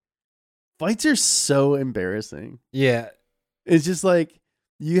like, fights are so embarrassing. Yeah. It's just like,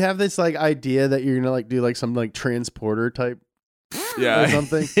 you have this like idea that you're gonna like do like some like transporter type or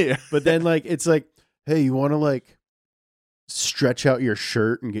something. Yeah. But then like, it's like, hey, you want to like stretch out your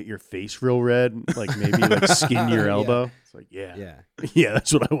shirt and get your face real red, like maybe like skin your elbow. It's like, yeah,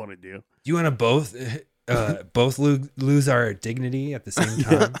 that's what I want to do. Do you want to both lose our dignity at the same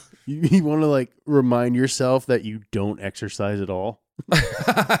time? You want to like remind yourself that you don't exercise at all.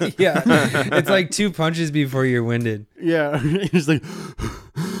 Yeah. It's like 2 punches before you're winded. Yeah. It's like,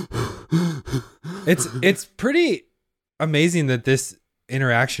 It's pretty amazing that this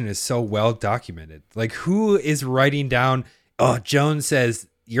interaction is so well documented. Like, who is writing down, oh, Jones says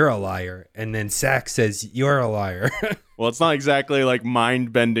you're a liar, and then Sachs says you're a liar. Well, it's not exactly like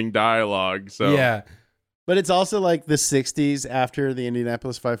mind-bending dialogue. So Yeah. but it's also like the 60s after the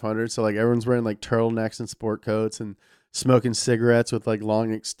Indianapolis 500. So like everyone's wearing like turtlenecks and sport coats and smoking cigarettes with like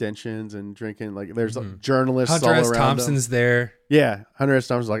long extensions and drinking. Like there's journalists Hunter all S. around Thompson's them. there. Yeah. Hunter S.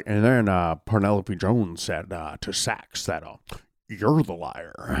 Thompson's like, and then Penelope Jones said to Sachs that you're the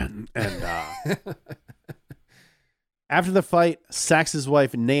liar. And after the fight, Sachs's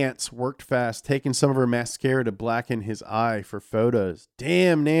wife Nance worked fast, taking some of her mascara to blacken his eye for photos.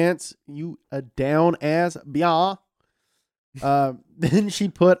 Damn, Nance, you a down ass bia. Then she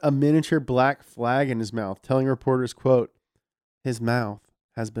put a miniature black flag in his mouth, telling reporters, quote, "His mouth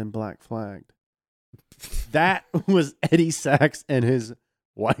has been black flagged." That was Eddie Sachs and his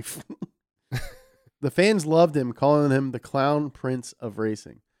wife. The fans loved him, calling him the Clown Prince of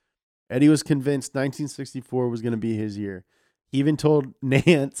Racing. Eddie was convinced 1964 was going to be his year. He even told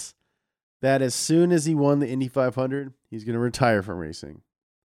Nance that as soon as he won the Indy 500, he's going to retire from racing.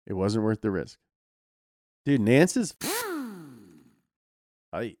 It wasn't worth the risk. Dude, Nance is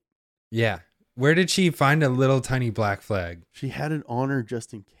tight. Yeah. Where did she find a little tiny black flag? She had it on her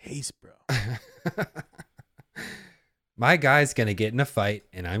just in case, bro. My guy's going to get in a fight,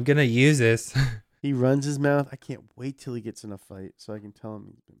 and I'm going to use this. He runs his mouth. I can't wait till he gets in a fight so I can tell him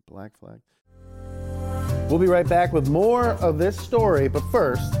he's been black flagged. We'll be right back with more of this story, but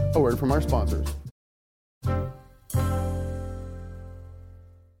first, a word from our sponsors. So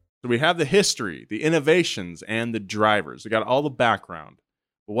we have the history, the innovations, and the drivers. We got all the background.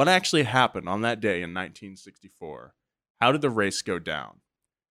 But what actually happened on that day in 1964? How did the race go down?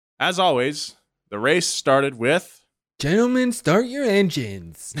 As always, the race started with... Gentlemen, start your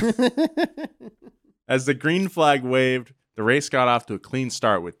engines. As the green flag waved, the race got off to a clean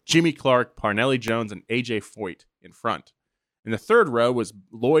start with Jimmy Clark, Parnelli Jones, and A.J. Foyt in front. In the third row was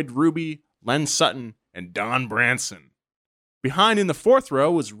Lloyd Ruby, Len Sutton, and Don Branson. Behind in the fourth row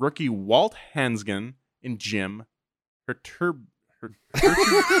was rookie Walt Hansgen and Jim Those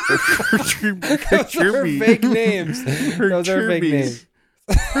are fake names. Those are fake names.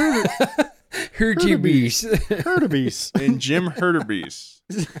 Hurtubise. And Jim Hurtubise.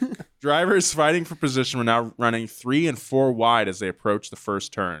 Drivers fighting for position were now running 3 and 4 wide as they approached the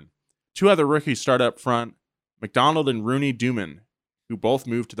first turn. 2 other rookies started up front, McDonald and Rooney Duman, who both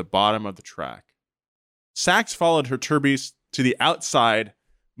moved to the bottom of the track. Sachs followed Hurtubise to the outside,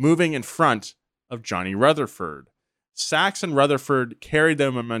 moving in front of Johnny Rutherford. Sachs and Rutherford carried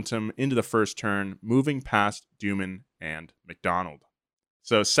their momentum into the first turn, moving past Duman and McDonald.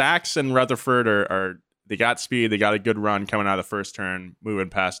 So Sachs and Rutherford they got speed, they got a good run coming out of the first turn, moving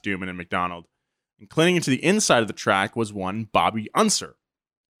past Duman and McDonald. And clinging to the inside of the track was one Bobby Unser.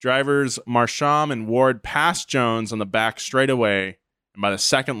 Drivers Marsham and Ward passed Jones on the back straightaway, and by the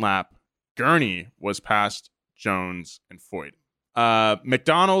second lap, Gurney was past Jones and Foyt.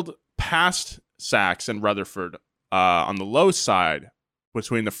 McDonald passed Sachs and Rutherford on the low side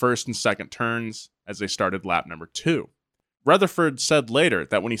between the first and second turns as they started lap number 2. Rutherford said later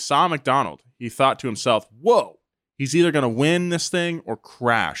that when he saw McDonald, he thought to himself, whoa, he's either going to win this thing or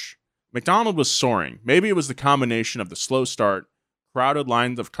crash. McDonald was soaring. Maybe it was the combination of the slow start, crowded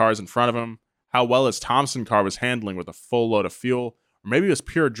lines of cars in front of him, how well his Thompson car was handling with a full load of fuel, or maybe it was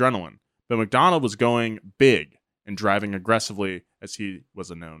pure adrenaline. But McDonald was going big and driving aggressively as he was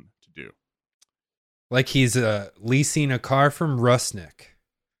known to do. Like he's leasing a car from Rusnick.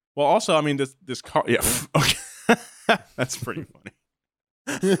 Well, also, I mean, this car, yeah, okay. That's pretty funny.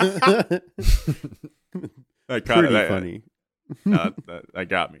 Funny. That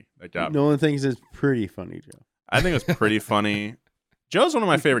got me. No one thinks it's pretty funny, Joe. I think it was pretty funny. Joe's one of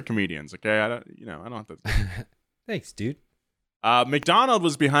my favorite comedians. Okay, I don't have to. Thanks, dude. McDonald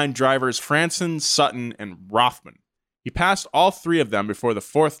was behind drivers Franson, Sutton, and Rothman. He passed all 3 of them before the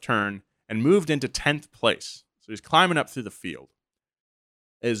 4th turn and moved into 10th place. So he's climbing up through the field.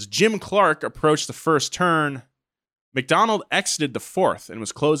 As Jim Clark approached the 1st turn, McDonald exited the 4th and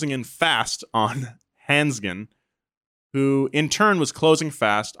was closing in fast on Hansgen, who in turn was closing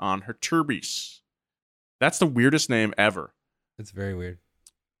fast on Hurtubise. That's the weirdest name ever. It's very weird.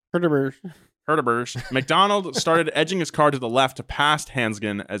 Hurtubise. McDonald started edging his car to the left to pass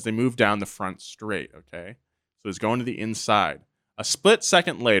Hansgen as they moved down the front straight, okay? So he's going to the inside. A split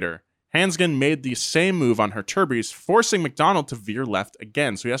second later, Hansgen made the same move on Hurtubise, forcing McDonald to veer left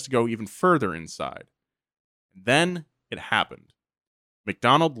again, so he has to go even further inside. And then it happened.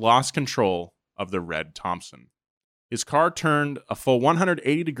 McDonald lost control of the red Thompson. His car turned a full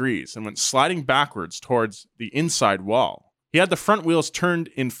 180 degrees and went sliding backwards towards the inside wall. He had the front wheels turned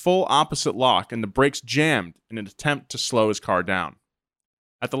in full opposite lock and the brakes jammed in an attempt to slow his car down.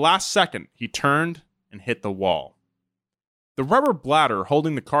 At the last second, he turned and hit the wall. The rubber bladder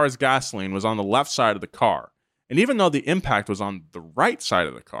holding the car's gasoline was on the left side of the car, and even though the impact was on the right side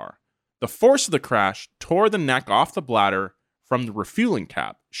of the car, the force of the crash tore the neck off the bladder from the refueling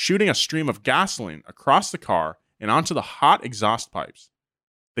cap, shooting a stream of gasoline across the car and onto the hot exhaust pipes.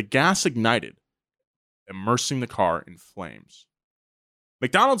 The gas ignited, immersing the car in flames.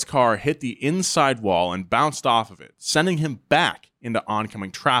 McDonald's car hit the inside wall and bounced off of it, sending him back into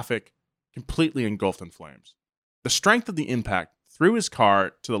oncoming traffic, completely engulfed in flames. The strength of the impact threw his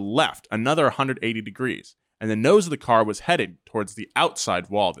car to the left another 180 degrees, and the nose of the car was headed towards the outside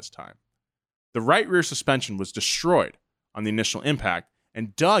wall this time. The right rear suspension was destroyed on the initial impact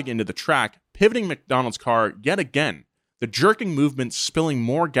and dug into the track, pivoting McDonald's car yet again, the jerking movement spilling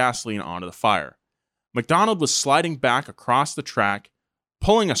more gasoline onto the fire. McDonald was sliding back across the track,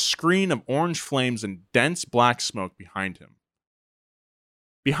 pulling a screen of orange flames and dense black smoke behind him.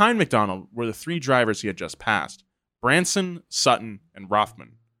 Behind McDonald were the 3 drivers he had just passed, Branson, Sutton, and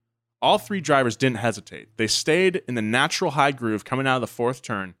Rothman. All 3 drivers didn't hesitate. They stayed in the natural high groove coming out of the 4th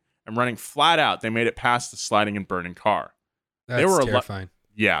turn, and running flat out, they made it past the sliding and burning car. That's terrifying.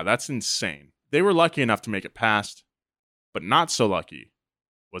 Yeah, that's insane. They were lucky enough to make it past, but not so lucky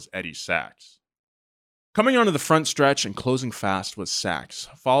was Eddie Sachs. Coming onto the front stretch and closing fast was Sachs,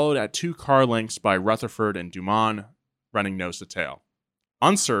 followed at 2 car lengths by Rutherford and Dumont, running nose to tail.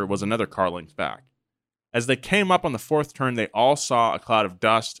 Unser was another car length back. As they came up on the 4th turn, they all saw a cloud of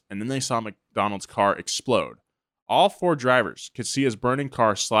dust, and then they saw McDonald's car explode. All 4 drivers could see his burning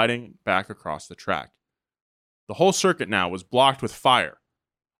car sliding back across the track. The whole circuit now was blocked with fire.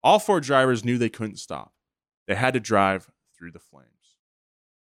 All 4 drivers knew they couldn't stop. They had to drive through the flames.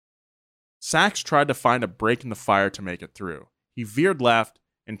 Sachs tried to find a break in the fire to make it through. He veered left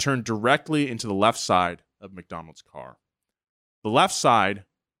and turned directly into the left side of McDonald's car. The left side,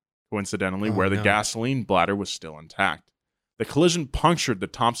 coincidentally, where the gasoline bladder was still intact. The collision punctured the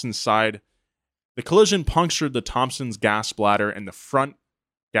Thompson's gas bladder and the front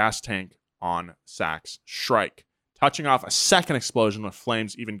gas tank on Sachs' Shrike, touching off a second explosion with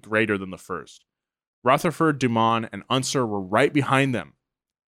flames even greater than the first. Rutherford, Dumont, and Unser were right behind them.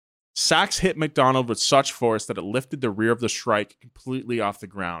 Sachs hit McDonald with such force that it lifted the rear of the Shrike completely off the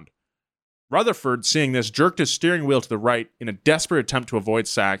ground. Rutherford, seeing this, jerked his steering wheel to the right in a desperate attempt to avoid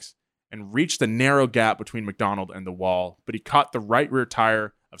Sachs and reached the narrow gap between McDonald and the wall, but he caught the right rear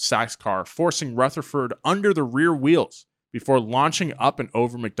tire of Sachs' car, forcing Rutherford under the rear wheels before launching up and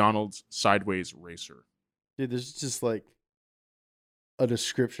over McDonald's sideways racer. Dude, this is just like a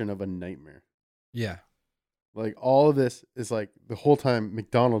description of a nightmare. Yeah. Like all of this is like the whole time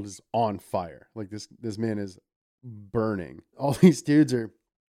McDonald is on fire. Like this man is burning. All these dudes are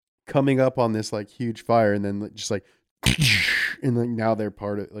coming up on this like huge fire and then just like and like now they're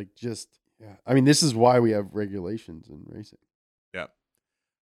part of like just yeah. I mean, this is why we have regulations in racing. Yeah.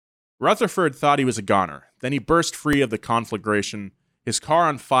 Rutherford thought he was a goner. Then he burst free of the conflagration his car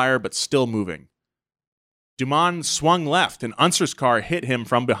on fire but still moving. Dumont swung left, and Unser's car hit him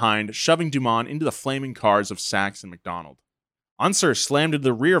from behind, shoving Dumont into the flaming cars of Sachs and McDonald. Unser slammed into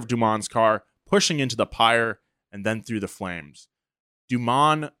the rear of Dumont's car, pushing into the pyre and then through the flames.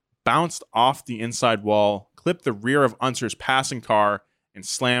 Dumont bounced off the inside wall, clipped the rear of Unser's passing car, and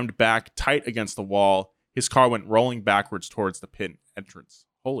slammed back tight against the wall. His car went rolling backwards towards the pit entrance.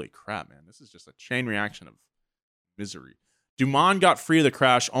 Holy crap, man. This is just a chain reaction of misery. Dumont got free of the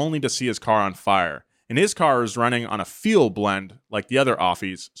crash only to see his car on fire. And his car was running on a fuel blend like the other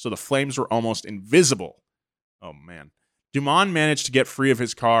Offies, so the flames were almost invisible. Oh, man. Dumont managed to get free of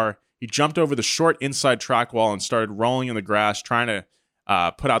his car. He jumped over the short inside track wall and started rolling in the grass, trying to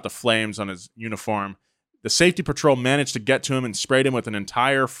put out the flames on his uniform. The safety patrol managed to get to him and sprayed him with an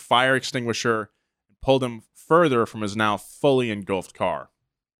entire fire extinguisher and pulled him further from his now fully engulfed car.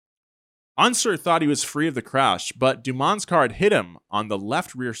 Unser thought he was free of the crash, but Dumont's car had hit him on the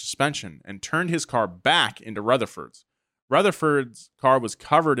left rear suspension and turned his car back into Rutherford's. Rutherford's car was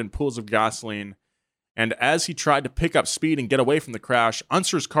covered in pools of gasoline, and as he tried to pick up speed and get away from the crash,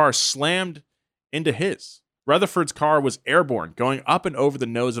 Unser's car slammed into his. Rutherford's car was airborne, going up and over the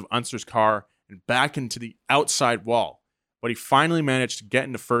nose of Unser's car and back into the outside wall. But he finally managed to get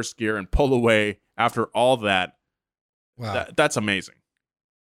into first gear and pull away after all that. Wow. That's amazing.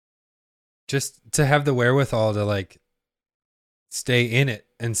 Just to have the wherewithal to like stay in it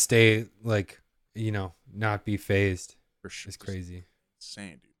and stay like, not be phased. For sure. It's crazy.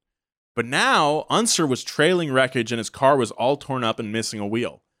 Insane, dude. But now Unser was trailing wreckage and his car was all torn up and missing a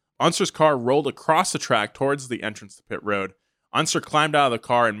wheel. Unser's car rolled across the track towards the entrance to pit road. Unser climbed out of the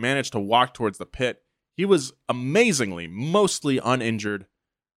car and managed to walk towards the pit. He was amazingly mostly uninjured,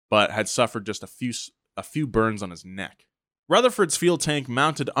 but had suffered just a few burns on his neck. Rutherford's fuel tank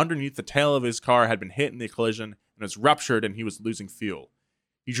mounted underneath the tail of his car had been hit in the collision and was ruptured, and he was losing fuel.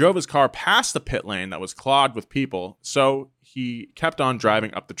 He drove his car past the pit lane that was clogged with people, so he kept on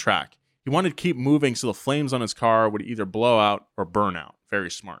driving up the track. He wanted to keep moving so the flames on his car would either blow out or burn out.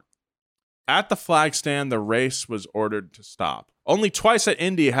 Very smart. At the flag stand, the race was ordered to stop. Only twice at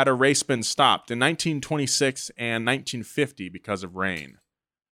Indy had a race been stopped, in 1926 and 1950 because of rain.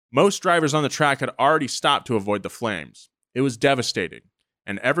 Most drivers on the track had already stopped to avoid the flames. It was devastating,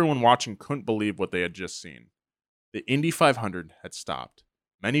 and everyone watching couldn't believe what they had just seen. The Indy 500 had stopped.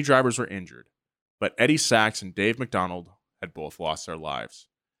 Many drivers were injured, but Eddie Sachs and Dave McDonald had both lost their lives.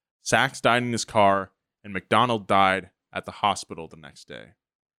 Sachs died in his car, and McDonald died at the hospital the next day.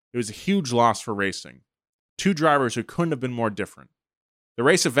 It was a huge loss for racing. Two drivers who couldn't have been more different. The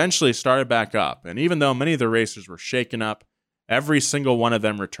race eventually started back up, and even though many of the racers were shaken up, every single one of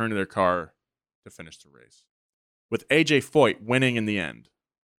them returned to their car to finish the race, with A.J. Foyt winning in the end,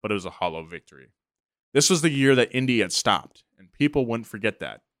 but it was a hollow victory. This was the year that Indy had stopped, and people wouldn't forget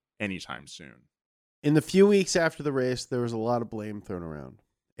that anytime soon. In the few weeks after the race, there was a lot of blame thrown around.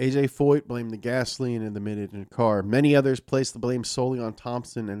 A.J. Foyt blamed the gasoline in the mid-engine car. Many others placed the blame solely on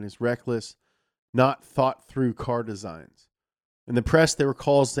Thompson and his reckless, not thought-through car designs. In the press, there were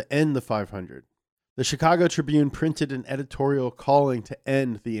calls to end the 500. The Chicago Tribune printed an editorial calling to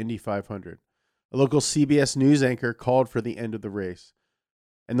end the Indy 500. A local CBS news anchor called for the end of the race.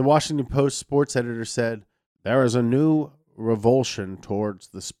 And the Washington Post sports editor said, "There is a new revulsion towards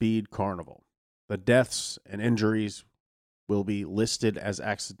the speed carnival. The deaths and injuries will be listed as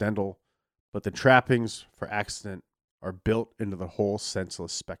accidental, but the trappings for accident are built into the whole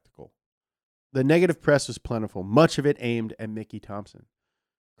senseless spectacle." The negative press was plentiful, much of it aimed at Mickey Thompson.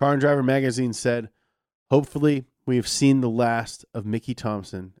 Car and Driver magazine said, "Hopefully, we have seen the last of Mickey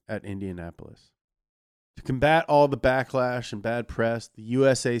Thompson at Indianapolis." To combat all the backlash and bad press, the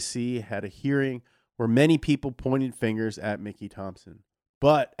USAC had a hearing where many people pointed fingers at Mickey Thompson.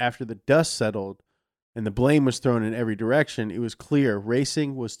 But after the dust settled and the blame was thrown in every direction, it was clear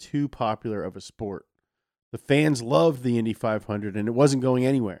racing was too popular of a sport. The fans loved the Indy 500 and it wasn't going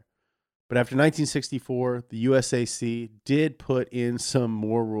anywhere. But after 1964, the USAC did put in some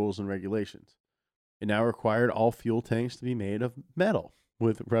more rules and regulations. It now required all fuel tanks to be made of metal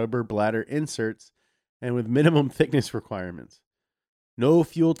with rubber bladder inserts and with minimum thickness requirements. No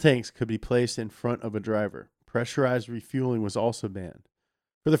fuel tanks could be placed in front of a driver. Pressurized refueling was also banned.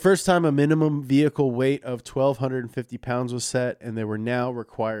 For the first time, a minimum vehicle weight of 1,250 pounds was set, and there were now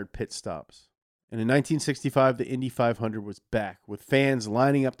required pit stops. And in 1965, the Indy 500 was back, with fans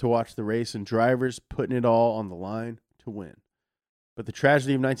lining up to watch the race and drivers putting it all on the line to win. But the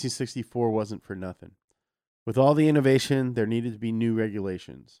tragedy of 1964 wasn't for nothing. With all the innovation, there needed to be new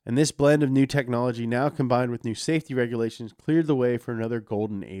regulations. And this blend of new technology, now combined with new safety regulations, cleared the way for another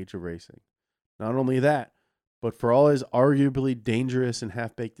golden age of racing. Not only that, But for all his arguably dangerous and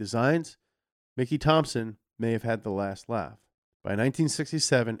half-baked designs, Mickey Thompson may have had the last laugh. By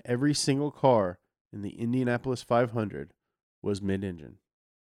 1967, every single car in the Indianapolis 500 was mid-engine.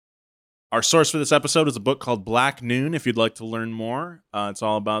 Our source for this episode is a book called Black Noon, if you'd like to learn more. It's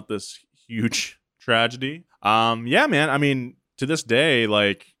all about this huge tragedy. Yeah, man. I mean, to this day,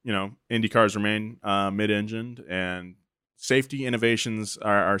 Indy cars remain mid-engined, and safety innovations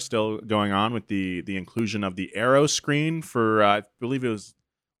are still going on with the inclusion of the aero screen for, I believe it was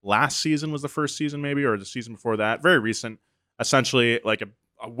last season was the first season maybe, or the season before that. Very recent. Essentially like a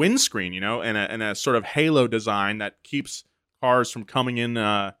windscreen, and a sort of halo design that keeps cars from coming in,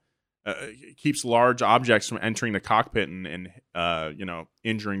 keeps large objects from entering the cockpit and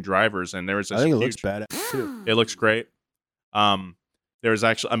injuring drivers. And there was this I think it looks badass too. It looks great. There was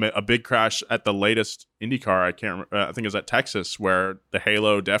actually a big crash at the latest IndyCar. I can't remember. I think it was at Texas, where the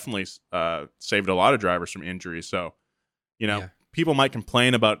halo definitely saved a lot of drivers from injury. So, people might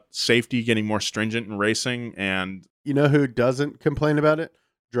complain about safety getting more stringent in racing, and you know who doesn't complain about it?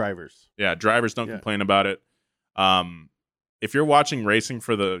 Drivers. Yeah, drivers don't complain about it. If you're watching racing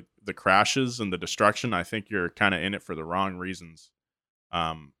for the crashes and the destruction, I think you're kind of in it for the wrong reasons.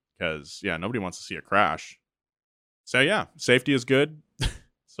 Because nobody wants to see a crash. So yeah, safety is good,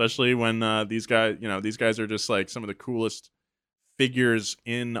 especially when these guys are just like some of the coolest figures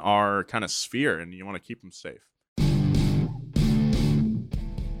in our kind of sphere, and you want to keep them safe.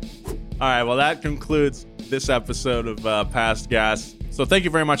 All right, well, that concludes this episode of Past Gas. So thank you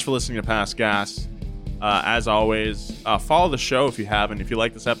very much for listening to Past Gas. As always, follow the show if you haven't. If you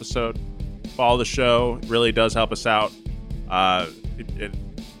like this episode, follow the show. It really does help us out.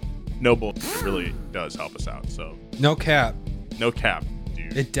 No bullshit, it really does help us out. So No cap,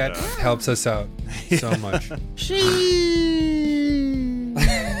 dude. It helps us out so much.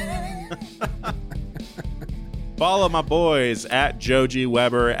 Follow my boys at Joji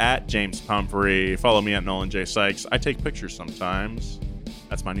Weber, at James Pumphrey. Follow me at Nolan J. Sykes. I take pictures sometimes.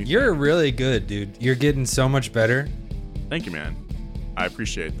 That's my new thing. You're really good, dude. You're getting so much better. Thank you, man. I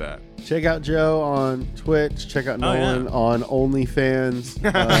appreciate that. Check out Joe on Twitch. Check out Nolan on OnlyFans.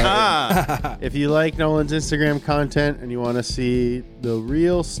 If you like Nolan's Instagram content and you want to see the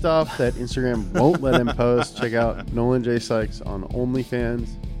real stuff that Instagram won't let him post, check out Nolan J. Sykes on OnlyFans.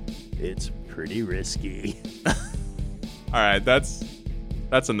 It's pretty risky. All right, that's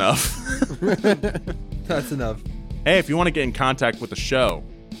enough. That's enough. Hey, if you want to get in contact with the show,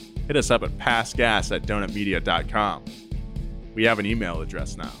 hit us up at passgas@donutmedia.com. We have an email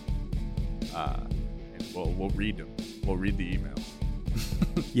address now. And we'll read them. We'll read the emails.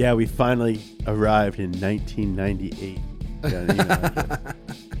 Yeah, we finally arrived in 1998. Got an email address.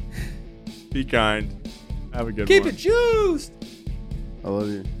 Be kind. Have a good Keep one. it juiced. I love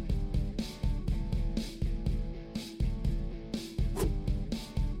you.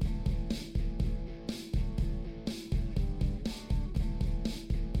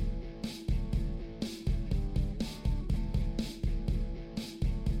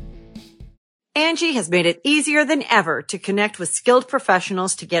 Angie has made it easier than ever to connect with skilled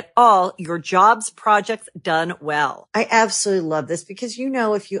professionals to get all your jobs projects done well. I absolutely love this because,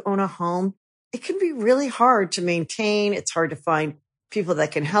 if you own a home, it can be really hard to maintain. It's hard to find people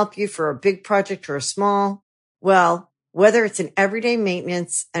that can help you for a big project or a small. Well, whether it's in everyday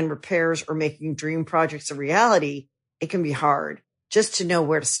maintenance and repairs or making dream projects a reality, it can be hard just to know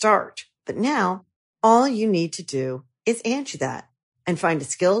where to start. But now all you need to do is Angie that and find a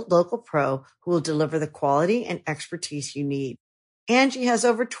skilled local pro who will deliver the quality and expertise you need. Angie has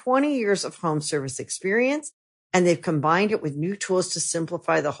over 20 years of home service experience, and they've combined it with new tools to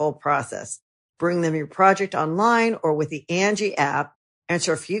simplify the whole process. Bring them your project online or with the Angie app,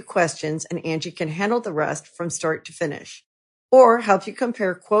 answer a few questions, and Angie can handle the rest from start to finish. Or help you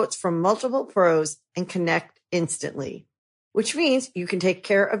compare quotes from multiple pros and connect instantly, which means you can take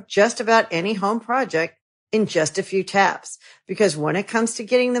care of just about any home project in just a few taps. Because when it comes to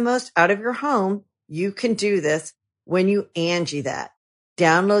getting the most out of your home, you can do this when you Angie that.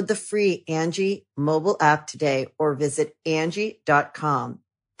 Download the free Angie mobile app today or visit Angie.com.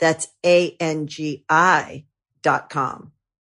 That's ANGI.com.